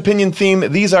second opinion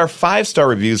theme. These are 5-star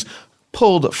reviews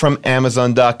pulled from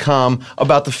Amazon.com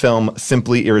about the film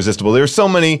Simply Irresistible. There are so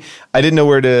many, I didn't know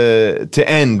where to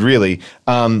end, really.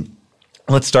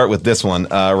 Let's start with this one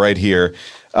right here.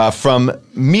 From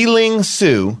Meeling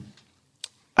Sue.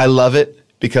 I love it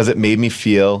because it made me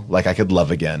feel like I could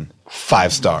love again.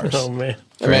 5 stars. Oh, man.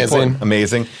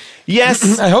 Amazing.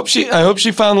 Yes. I hope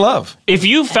she found love. If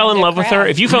you fell in love with her,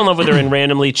 and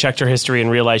randomly checked her history and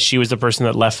realized she was the person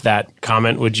that left that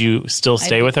comment, would you still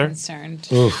stay with her? Concerned.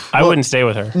 I wouldn't stay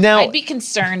with her. Now, I'd be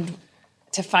concerned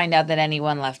to find out that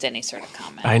anyone left any sort of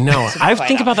comment. I know. I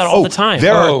think about that all the time.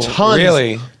 There are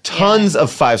tons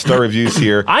of 5-star reviews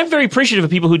here. I'm very appreciative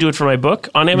of people who do it for my book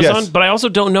on Amazon, Yes. but I also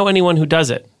don't know anyone who does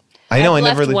it. I know. I've I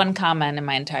never left one comment in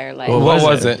my entire life. What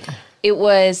was it? It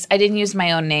was, I didn't use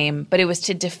my own name, but it was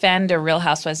to defend a Real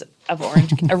Housewife of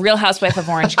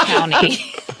Orange County.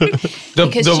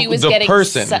 Because she was the getting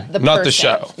person, not the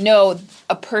show. No,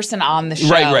 a person on the show.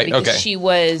 Right, because okay. she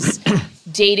was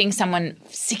dating someone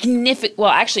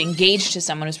actually engaged to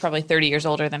someone who's probably 30 years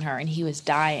older than her, and he was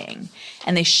dying.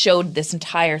 And they showed this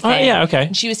entire thing. Oh, yeah, okay.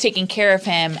 And she was taking care of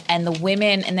him, and the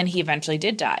women, and then he eventually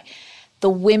did die. The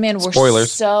women were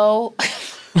Spoilers. so...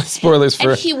 Spoilers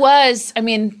for... And he was,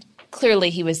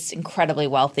 clearly he was incredibly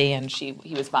wealthy and he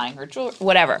was buying her jewelry,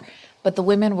 whatever. But the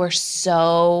women were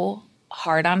so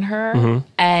hard on her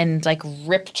and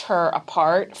ripped her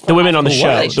apart. The women on the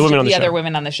show. The other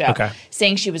women on the show. Okay.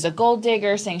 Saying she was a gold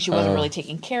digger, saying she wasn't really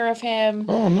taking care of him.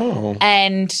 Oh, no.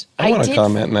 And I want to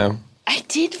comment now. I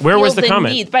did Where feel was the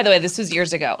comment? need. By the way, this was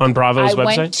years ago. On Bravo's website?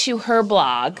 I went to her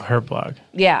blog. Her blog.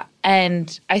 Yeah.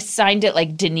 And I signed it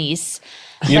like Denise.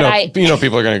 You know,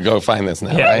 people are going to go find this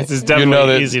now, Yeah, right? this is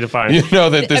definitely easy to find. You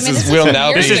know that this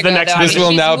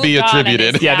will now be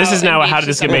attributed. Yeah, this is now a How Did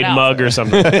This Get Made mug or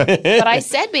something. But I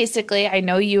said basically, I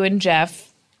know you and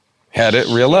Jeff had it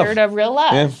real love. shared a real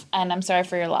love, and I'm sorry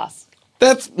for your loss.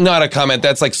 That's not a comment.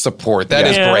 That's like support. That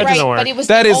is great. doesn't work. But it was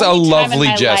That the is a only time in lovely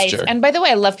my gesture. life- And by the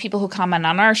way, I love people who comment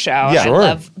on our show. Yeah, I sure.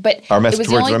 love, but Our it message was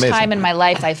the boards only are amazing. time in my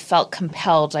life I felt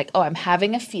compelled, I'm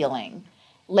having a feeling.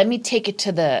 Let me take it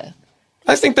to the...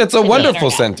 I think that's a wonderful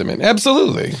internet. sentiment.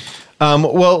 Absolutely.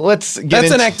 Well, let's get That's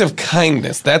into... an act of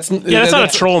kindness. That's not a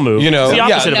troll move. You know, It's the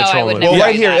opposite No, of a I troll would move. never. Well, Yeah.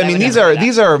 right here, I would never do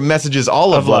these are messages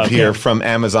all of love here yeah. from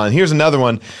Amazon. Here's another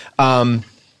one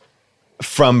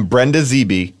from Brenda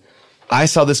Zebe. I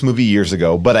saw this movie years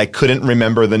ago, but I couldn't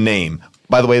remember the name.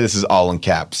 By the way, this is all in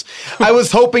caps. I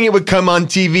was hoping it would come on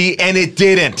TV, and it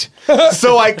didn't.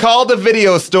 So I called the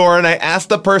video store, and I asked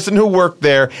the person who worked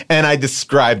there, and I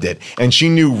described it. And she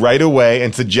knew right away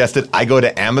and suggested I go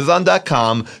to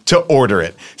Amazon.com to order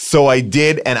it. So I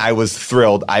did, and I was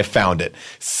thrilled. I found it.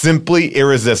 Simply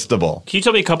Irresistible. Can you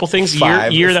tell me a couple things?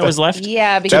 Five. Year that was left?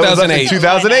 Yeah, because... That was up in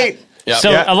 2008. Yeah.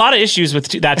 So Yeah. a lot of issues with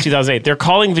that 2008. They're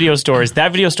calling video stores.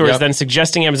 That video store is then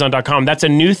suggesting Amazon.com. That's a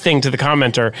new thing to the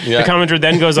commenter. Yeah. The commenter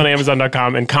then goes on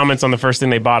Amazon.com and comments on the first thing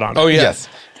they bought on. Oh, yeah. Yes.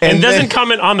 And then- doesn't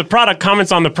comment on the product,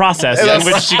 comments on the process in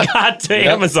which she got to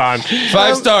Amazon.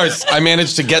 5 stars. I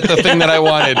managed to get the thing that I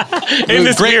wanted. In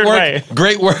this weird way.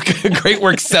 Great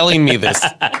work selling me this.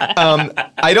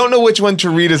 I don't know which one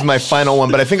to read as my final one,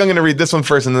 but I think I'm going to read this one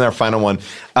first and then our final one.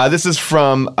 This is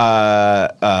from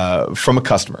a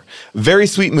customer. Very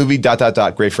sweet movie, ...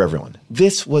 Great for everyone.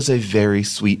 This was a very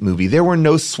sweet movie. There were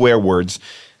no swear words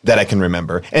that I can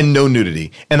remember, and no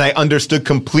nudity. And I understood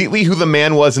completely who the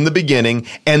man was in the beginning,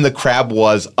 and the crab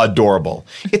was adorable.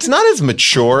 It's not as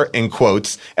mature, in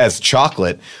quotes, as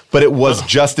Chocolate, but it was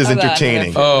just as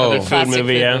entertaining. Another food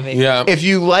movie, yeah. Yeah. If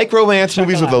you like romance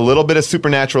movies with a little bit of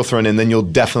supernatural thrown in, then you'll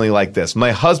definitely like this.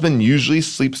 My husband usually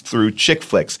sleeps through chick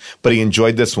flicks, but he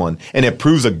enjoyed this one. And it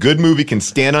proves a good movie can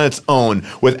stand on its own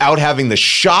without having the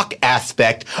shock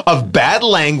aspect of bad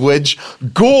language,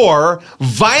 gore,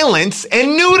 violence,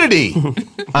 and nudity.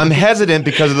 I'm hesitant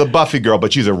because of the Buffy girl,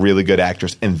 but she's a really good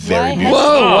actress and very beautiful.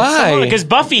 Whoa, why? Because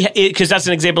Buffy, because that's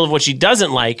an example of what she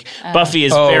doesn't like. Buffy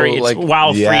is it's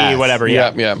wild, free, whatever.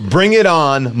 Yeah. Bring it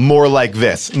on, more like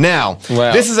this. Now,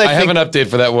 Wow. this is, I have think, an update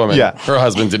for that woman. Yeah. Her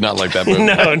husband did not like that movie.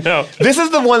 No. this is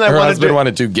the one I Her wanted husband to...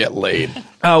 wanted to get laid.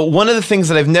 One of the things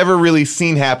that I've never really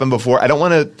seen happen before, I don't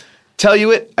want to tell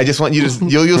you it, I just want you to,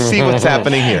 you'll see what's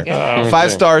happening here.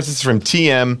 5 stars, this is from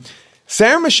TM.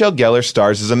 Sarah Michelle Gellar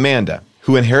stars as Amanda,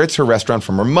 who inherits her restaurant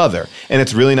from her mother, and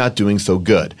it's really not doing so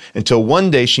good. Until one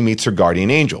day she meets her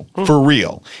guardian angel, for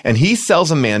real. And he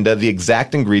sells Amanda the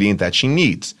exact ingredient that she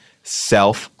needs,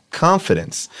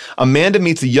 confidence. Amanda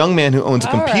meets a young man who owns a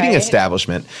competing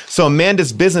establishment, so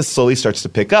Amanda's business slowly starts to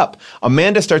pick up.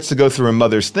 Amanda starts to go through her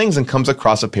mother's things and comes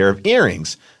across a pair of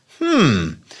earrings.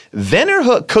 Then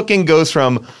her cooking goes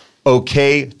from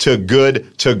okay to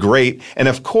good to great, and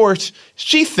of course,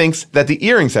 she thinks that the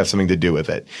earrings have something to do with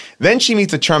it. Then she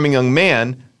meets a charming young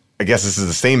man, I guess this is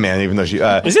the same man, even though she...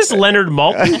 is this Leonard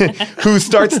Maltin? who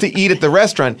starts to eat at the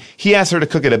restaurant. He asks her to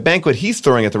cook at a banquet he's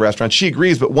throwing at the restaurant. She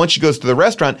agrees, but once she goes to the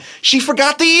restaurant, she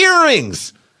forgot the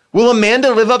earrings. Will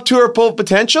Amanda live up to her full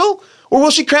potential, or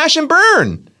will she crash and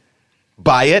burn?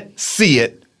 Buy it, see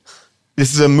it.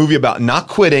 This is a movie about not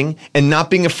quitting and not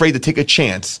being afraid to take a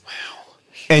chance.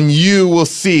 And you will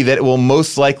see that it will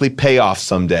most likely pay off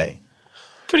someday.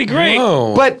 Pretty great.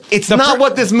 Whoa. But it's not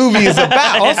what this movie is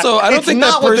about. Also, I don't It's think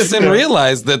not that what this person is.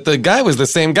 realized that the guy was the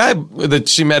same guy that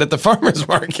she met at the farmer's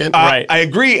market. Right. I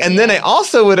agree. And then I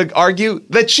also would argue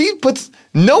that she puts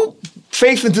no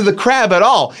faith into the crab at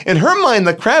all. In her mind,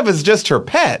 the crab is just her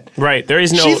pet. Right. There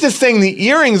is no... She's just saying the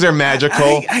earrings are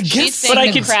magical. I She's guess. saying But I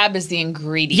the could- crab is the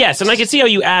ingredient. Yes, and I can see how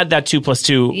you add that 2 +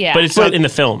 2, Yeah. but it's not in the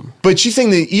film. But she's saying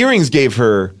the earrings gave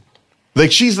her...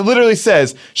 Like, she literally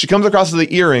says, she comes across the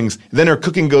earrings, then her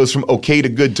cooking goes from okay to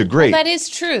good to great. That is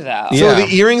true, though. So Yeah.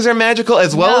 the earrings are magical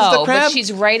as well as the No, crab? but she's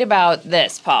right about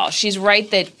this, Paul. She's right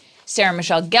that Sarah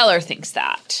Michelle Gellar thinks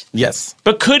that. Yes.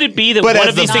 But could it be that But one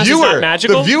as of these the things viewer, is not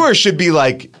magical? the viewer should be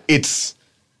like, it's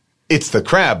the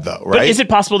crab, though, right? But is it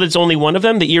possible that it's only one of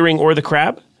them, the earring or the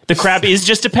crab? The crab is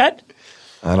just a pet?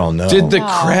 I don't know. Did the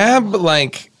crab,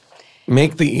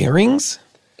 make the earrings?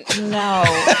 No.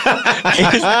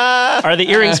 Are the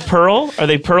earrings pearl? Are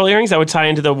they pearl earrings that would tie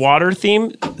into the water theme?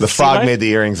 The frog made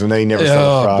the earrings, and they never saw the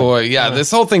Oh, frog. boy. Yeah,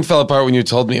 this whole thing fell apart when you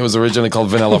told me it was originally called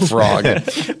Vanilla Frog.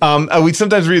 We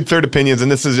sometimes read third opinions,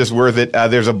 and this is just worth it.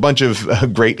 There's a bunch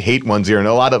of great hate ones here, and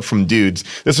a lot of from dudes.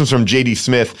 This one's from J.D.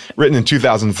 Smith, written in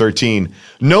 2013.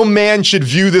 No man should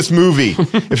view this movie.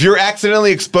 If you're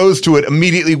accidentally exposed to it,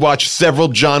 immediately watch several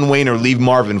John Wayne or Lee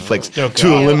Marvin flicks to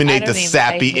eliminate the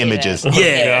sappy images.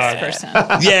 Yeah. Person.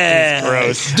 Yeah.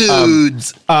 Gross.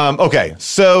 Dudes. Okay,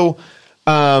 so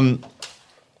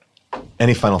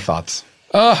any final thoughts?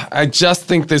 I just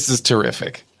think this is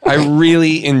terrific. I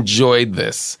really enjoyed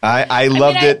this. I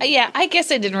loved it. I guess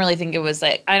I didn't really think it was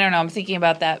I don't know. I'm thinking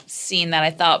about that scene that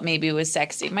I thought maybe was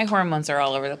sexy. My hormones are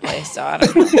all over the place, so I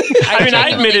don't know. I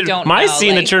admitted my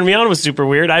scene that turned me on was super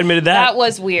weird. I admitted that. That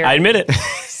was weird. I admit it.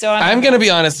 So I'm going to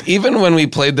be honest, even when we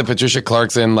played the Patricia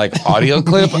Clarkson audio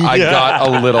clip, I got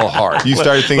a little hard. You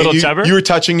started thinking you were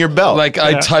touching your belt.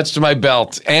 I touched my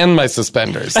belt and my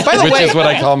suspenders, By the which way- is what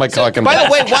I call my cock and By belt.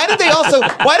 the way, why did they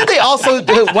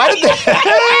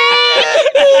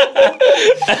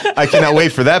I cannot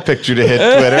wait for that picture to hit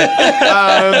Twitter.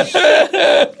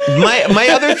 My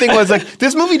other thing was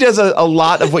this movie does a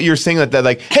lot of what you're saying hey,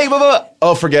 blah, blah, blah.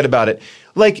 Oh, forget about it.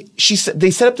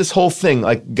 They set up this whole thing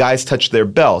guys touch their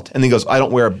belt, and then he goes, I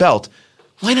don't wear a belt.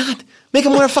 Why not? Make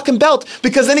him wear a fucking belt,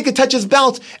 because then he could touch his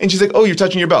belt. And she's like, oh, you're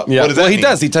touching your belt. Yeah. What does that Well, mean? he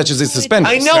does. He touches his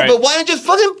suspenders. I know, but why don't you just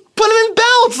fucking put him in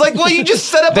belts? You just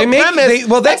set up premise.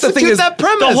 That's the thing Execute is that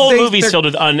premise. The whole movie's filled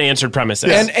with unanswered premises.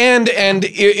 and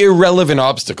irrelevant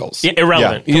obstacles. Yeah,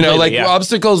 irrelevant. You know, Completely,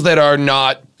 obstacles that are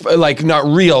not not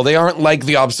real. They aren't like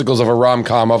the obstacles of a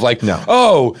rom-com of No.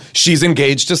 oh, she's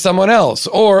engaged to someone else,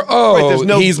 or there's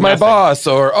no he's my nothing. boss,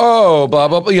 or oh, blah,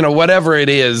 blah, blah, whatever it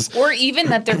is. Or even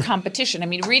that they're competition. I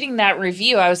mean, reading that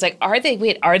review, I was like, are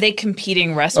they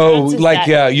competing Oh, restaurants?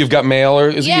 you've got mail,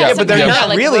 or Yeah, but they're something not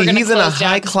like really. we're gonna He's in a close down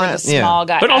high 'cause we're the class- yeah. small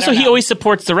guy. But I also, don't he know. always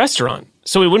supports the restaurant.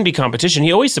 So it wouldn't be competition.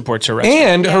 He always supports her restaurant.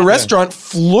 And her restaurant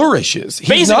flourishes. He's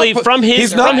Basically, not from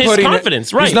his putting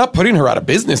confidence, right. He's not putting her out of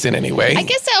business in any way. I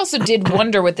guess I also did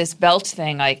wonder with this belt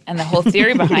thing, and the whole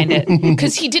theory behind it,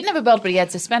 because he didn't have a belt, but he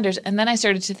had suspenders. And then I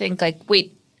started to think,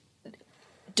 wait,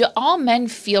 do all men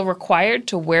feel required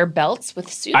to wear belts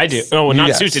with suits? I do. Oh, not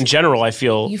Yes. suits in general. I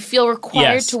feel You feel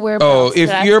required Yes. to wear Oh, belts. if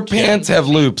That's your kidding. pants have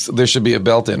loops, there should be a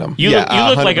belt in them. you Yeah,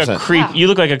 look like a 100%. creep. You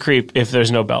look like a creep if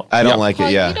there's no belt. I don't like Well,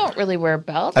 it, yeah. you don't really wear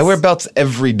belts. I wear belts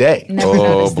every day. Never Oh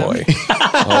noticed them. boy.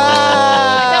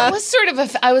 That was sort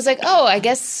of I was like, oh, I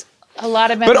guess a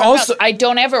lot of men But wear also- belts. I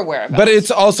don't ever wear a belt. But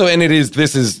it's also, and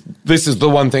this is the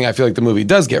one thing I feel like the movie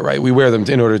does get right. We wear them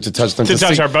in order to touch them To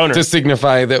touch our boner. to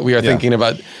signify that we are thinking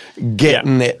about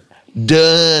getting it.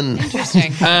 Done.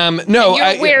 Interesting. No,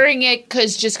 You're wearing it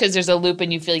just because there's a loop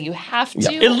and you feel you have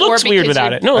to. It looks weird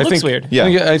without it. No, it looks weird.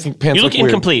 Yeah, I think pants You look weird.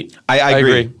 incomplete. I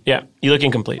agree. Yeah, you look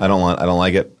incomplete. I don't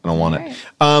like it. I don't want it.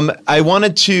 I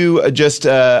wanted to just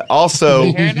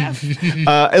also Fair enough.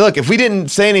 look, if we didn't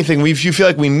say anything, if you feel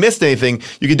like we missed anything,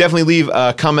 you could definitely leave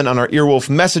a comment on our Earwolf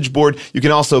message board. You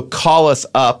can also call us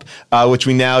up, which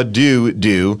we now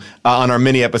do on our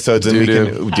mini episodes, and we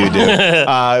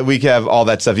can have all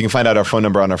that stuff. You can find out our phone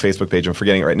number on our Facebook page. I'm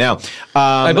forgetting it right now.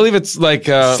 I believe it's like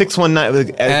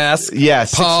 619 ask. Yeah,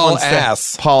 Paul 617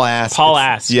 Ass. Paul Ass. Paul It's-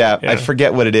 Ass. Yeah, Yeah. I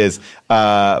forget what it is,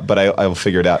 but I will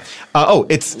figure it out.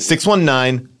 It's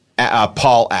 619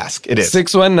 Paul Ask. It is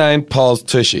 619 Paul's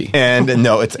Tushy. And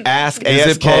no, it's Ask Is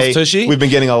ASK. it Paul's Tushy? We've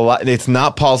been getting a lot. It's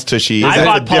not Paul's Tushy. I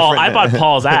bought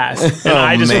Paul's ass,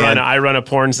 and man. I run a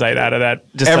porn site out of that,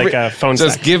 like a phone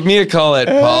Just site. give me a call at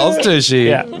Paul's Tushy.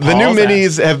 Yeah. The new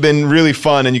minis have been really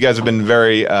fun, and you guys have been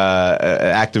very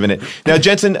active in it. Now,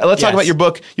 Jensen, let's talk about your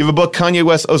book. You have a book, Kanye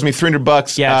West Owes Me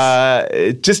 $300.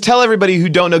 Yes. Just tell everybody who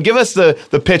don't know. Give us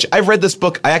the pitch. I've read this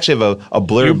book. I actually have a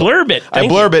blurb. You blurb it. I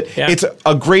Thank blurb you. it. Yeah. It's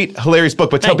a great, hilarious book,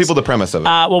 but tell Thanks. people the premise of it.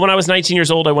 Well, when I was 19 years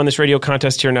old, I won this radio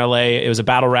contest here in LA. It was a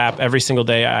battle rap every single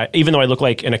day. Even though I look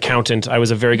like an accountant, I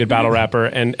was a very good battle rapper.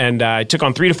 And I took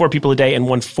on 3 to 4 people a day and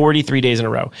won 43 days in a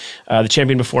row. The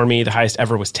champion before me, the highest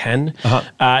ever was 10.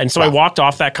 And so I walked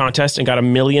off that contest and got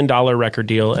 $1 million record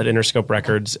deal at Interscope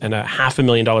Records and a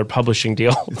 $500,000 publishing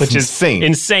deal, which is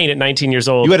insane at 19 years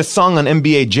old. You had a song on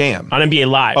NBA Jam. On NBA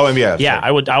Live. Oh, NBA. Yeah,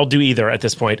 I'll do either at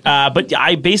this point. But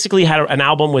I basically had an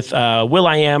album with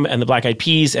will.i.am and the Black Eyed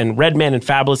Peas and Redman and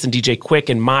Fabulous and DJ Quick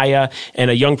and Maya and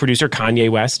a young producer, Kanye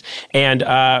West. And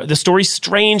the story's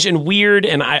strange and weird.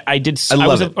 And I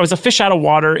was a fish out of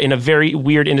water in a very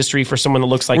weird industry for someone that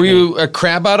looks like Were me. you a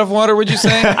crab out of water, would you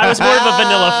say? I was more of a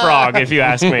vanilla frog, if you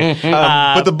ask me.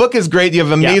 But the book is great. You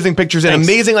have amazing pictures and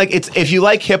amazing, if you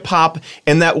like hip hop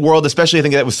in that world, especially I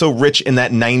think that was so rich in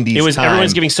that 90s time.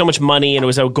 Everyone's giving so much money, and it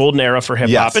was a golden era for hip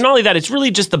hop. Yes. And not only that, it's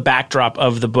really just the backdrop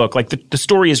of the book. Like the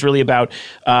story is really about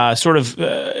sort of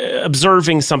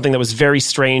observing something that was very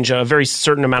strange, a very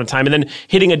certain amount of time, and then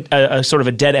hitting a sort of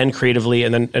a dead end creatively,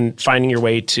 and then finding your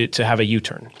way to have a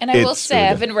U-turn. And I will say, I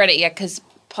haven't read it yet because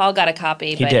Paul got a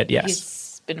copy. He did, yes.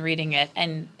 He's been reading it,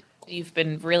 and you've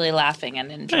been really laughing and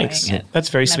enjoying it. That's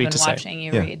very and sweet I've been to say. watching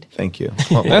you read. Thank you.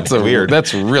 That's weird.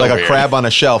 That's real like weird. a crab on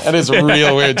a shelf. That is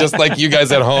real weird. Just like you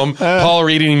guys at home, Paul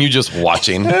reading and you just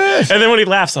watching. And then when he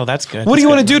laughs, that's good. What do you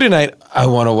want to do tonight? I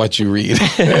want to watch you read.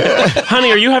 Honey,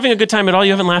 are you having a good time at all?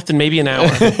 You haven't laughed in maybe an hour.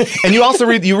 And you also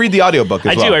read the audiobook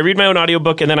as well. I do. I read my own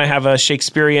audiobook, and then I have a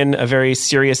Shakespearean, a very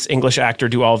serious English actor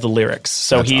do all of the lyrics.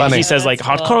 So he says like,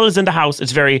 "Hot Carl is in the house."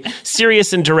 It's very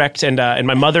serious and direct, and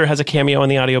my mother has a cameo in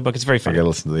the audiobook. It's very funny. I gotta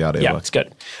listen to the audiobook. Yeah, it's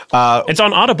good. It's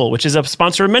on Audible, which is a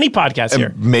sponsor of many podcasts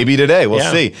here. Maybe today. We'll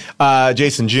see.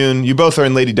 Jason, June, you both are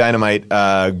in Lady Dynamite.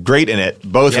 Great in it.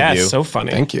 Both of you. So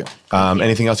funny. Thank you.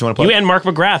 Anything else you want to play? You and Mark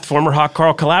McGrath, former Hot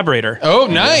Carl collaborator. Oh,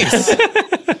 nice.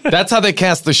 That's how they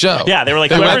cast the show. Yeah, they were like,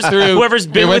 They whoever's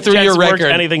been went with through your Jensen worked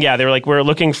record. anything. Yeah, they were like, we're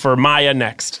looking for Maya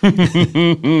next.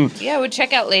 Yeah, I would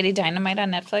check out Lady Dynamite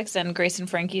on Netflix, and Grace and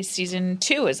Frankie's season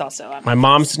 2 is also on. My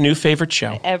mom's new favorite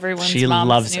show. Everyone's she mom's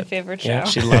loves new it. favorite show. Yeah,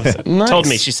 she loves it. Nice. Told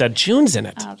me, she said, June's in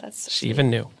it. Oh, that's so she even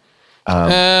knew.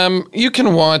 You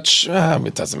can watch,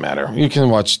 it doesn't matter. You can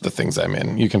watch the things I'm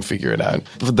in. You can figure it out.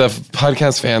 The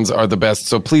podcast fans are the best.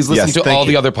 So please listen to all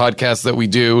the other podcasts that we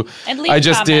do. And leave I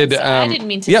just comments. did. I didn't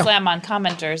mean to slam on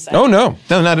commenters. Oh, no.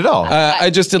 No, not at all.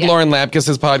 I just did Lauren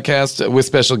Lapkus's podcast with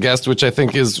special guest, which I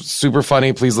think is super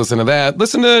funny. Please listen to that.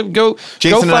 Jason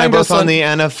and I both on the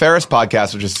Anna Faris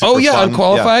podcast, which is super fun.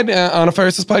 Unqualified, Anna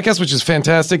Faris's podcast, which is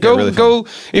fantastic. Really go.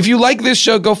 If you like this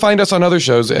show, go find us on other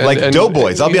shows. Like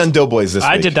Doughboys. I'll be on Doughboys this week.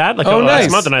 I did that nice.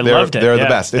 last month, and I loved it. They're the Yeah,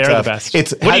 best. They're the best.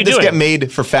 It's what how are you did this doing? get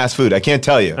made for fast food? I can't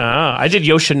tell you. I did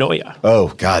Yoshinoya.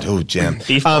 Oh God, Jim.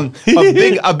 Beef.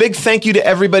 A big thank you to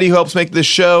everybody who helps make this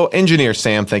show. Engineer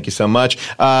Sam, thank you so much. Big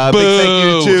thank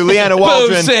you to Leanna Waldron,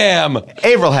 Boo, Sam,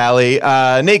 Avril Halley,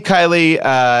 Nate Kiley,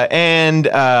 and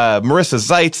Marissa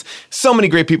Zeitz. So many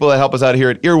great people that help us out here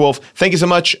at Earwolf. Thank you so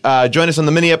much. Join us on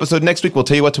the mini episode next week. We'll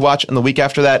tell you what to watch, and the week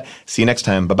after that. See you next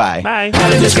time. Bye-bye.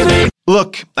 Bye.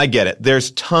 Look, I get it. There's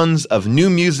tons of new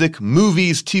music,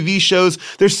 movies, TV shows.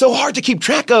 They're so hard to keep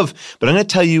track of. But I'm going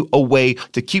to tell you a way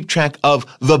to keep track of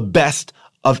the best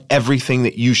of everything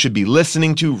that you should be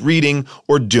listening to, reading,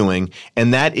 or doing.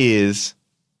 And that is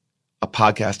a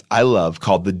podcast I love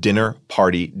called The Dinner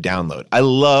Party Download. I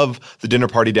love The Dinner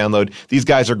Party Download. These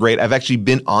guys are great. I've actually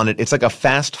been on it. It's like a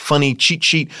fast, funny cheat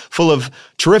sheet full of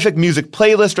terrific music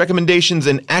playlist recommendations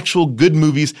and actual good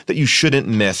movies that you shouldn't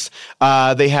miss.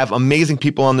 They have amazing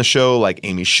people on the show like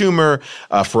Amy Schumer,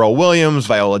 Pharrell Williams,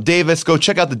 Viola Davis. Go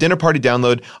check out The Dinner Party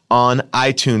Download on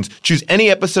iTunes. Choose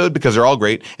any episode because they're all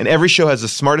great, and every show has the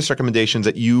smartest recommendations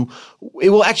that it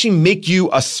will actually make you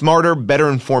a smarter, better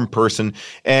informed person.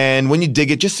 And when you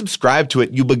dig it, just subscribe to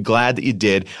it. You'll be glad that you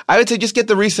did. I would say just get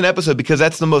the recent episode because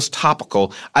that's the most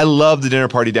topical. I love the Dinner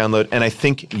Party Download, and I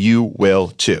think you will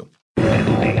too.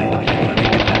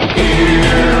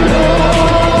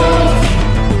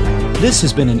 This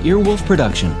has been an Earwolf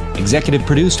production, executive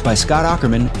produced by Scott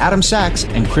Ackerman, Adam Sachs,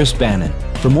 and Chris Bannon.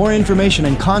 For more information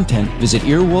and content, visit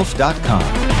earwolf.com.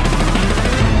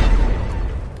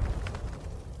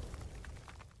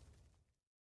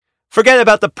 Forget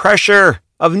about the pressure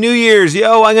of New Year's.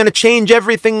 Yo, I'm going to change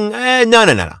everything.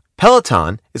 No.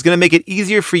 Peloton is going to make it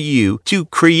easier for you to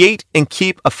create and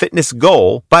keep a fitness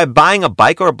goal by buying a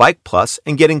bike or a Bike Plus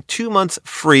and getting 2 months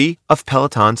free of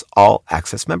Peloton's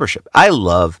all-access membership. I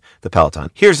love the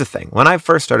Peloton. Here's the thing. When I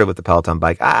first started with the Peloton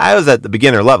bike, I was at the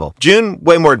beginner level. June,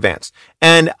 way more advanced.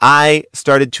 And I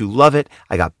started to love it.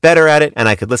 I got better at it, and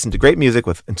I could listen to great music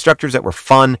with instructors that were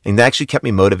fun, and that actually kept me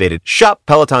motivated. Shop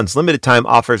Peloton's limited time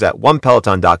offers at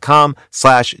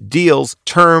onepeloton.com/deals.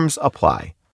 Terms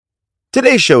apply.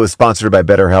 Today's show is sponsored by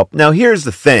BetterHelp. Now, here's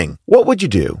the thing. What would you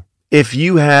do if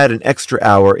you had an extra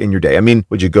hour in your day? I mean,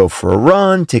 would you go for a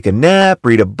run, take a nap,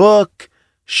 read a book,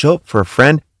 show up for a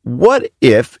friend? What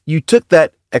if you took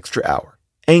that extra hour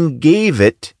and gave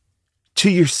it to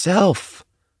yourself,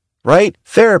 right?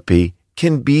 Therapy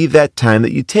can be that time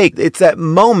that you take. It's that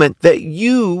moment that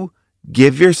you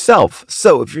give yourself.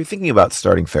 So if you're thinking about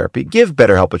starting therapy, give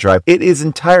BetterHelp a try. It is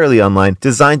entirely online,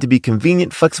 designed to be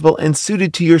convenient, flexible, and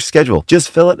suited to your schedule.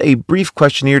 Just fill out a brief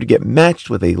questionnaire to get matched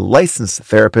with a licensed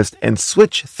therapist and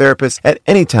switch therapists at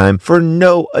any time for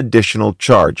no additional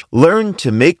charge. Learn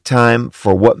to make time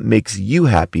for what makes you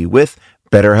happy with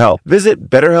BetterHelp.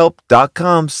 Visit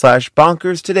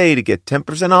BetterHelp.com/bonkers today to get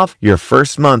 10% off your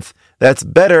first month. That's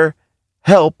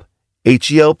BetterHelp,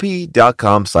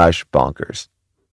 HELP.com/bonkers.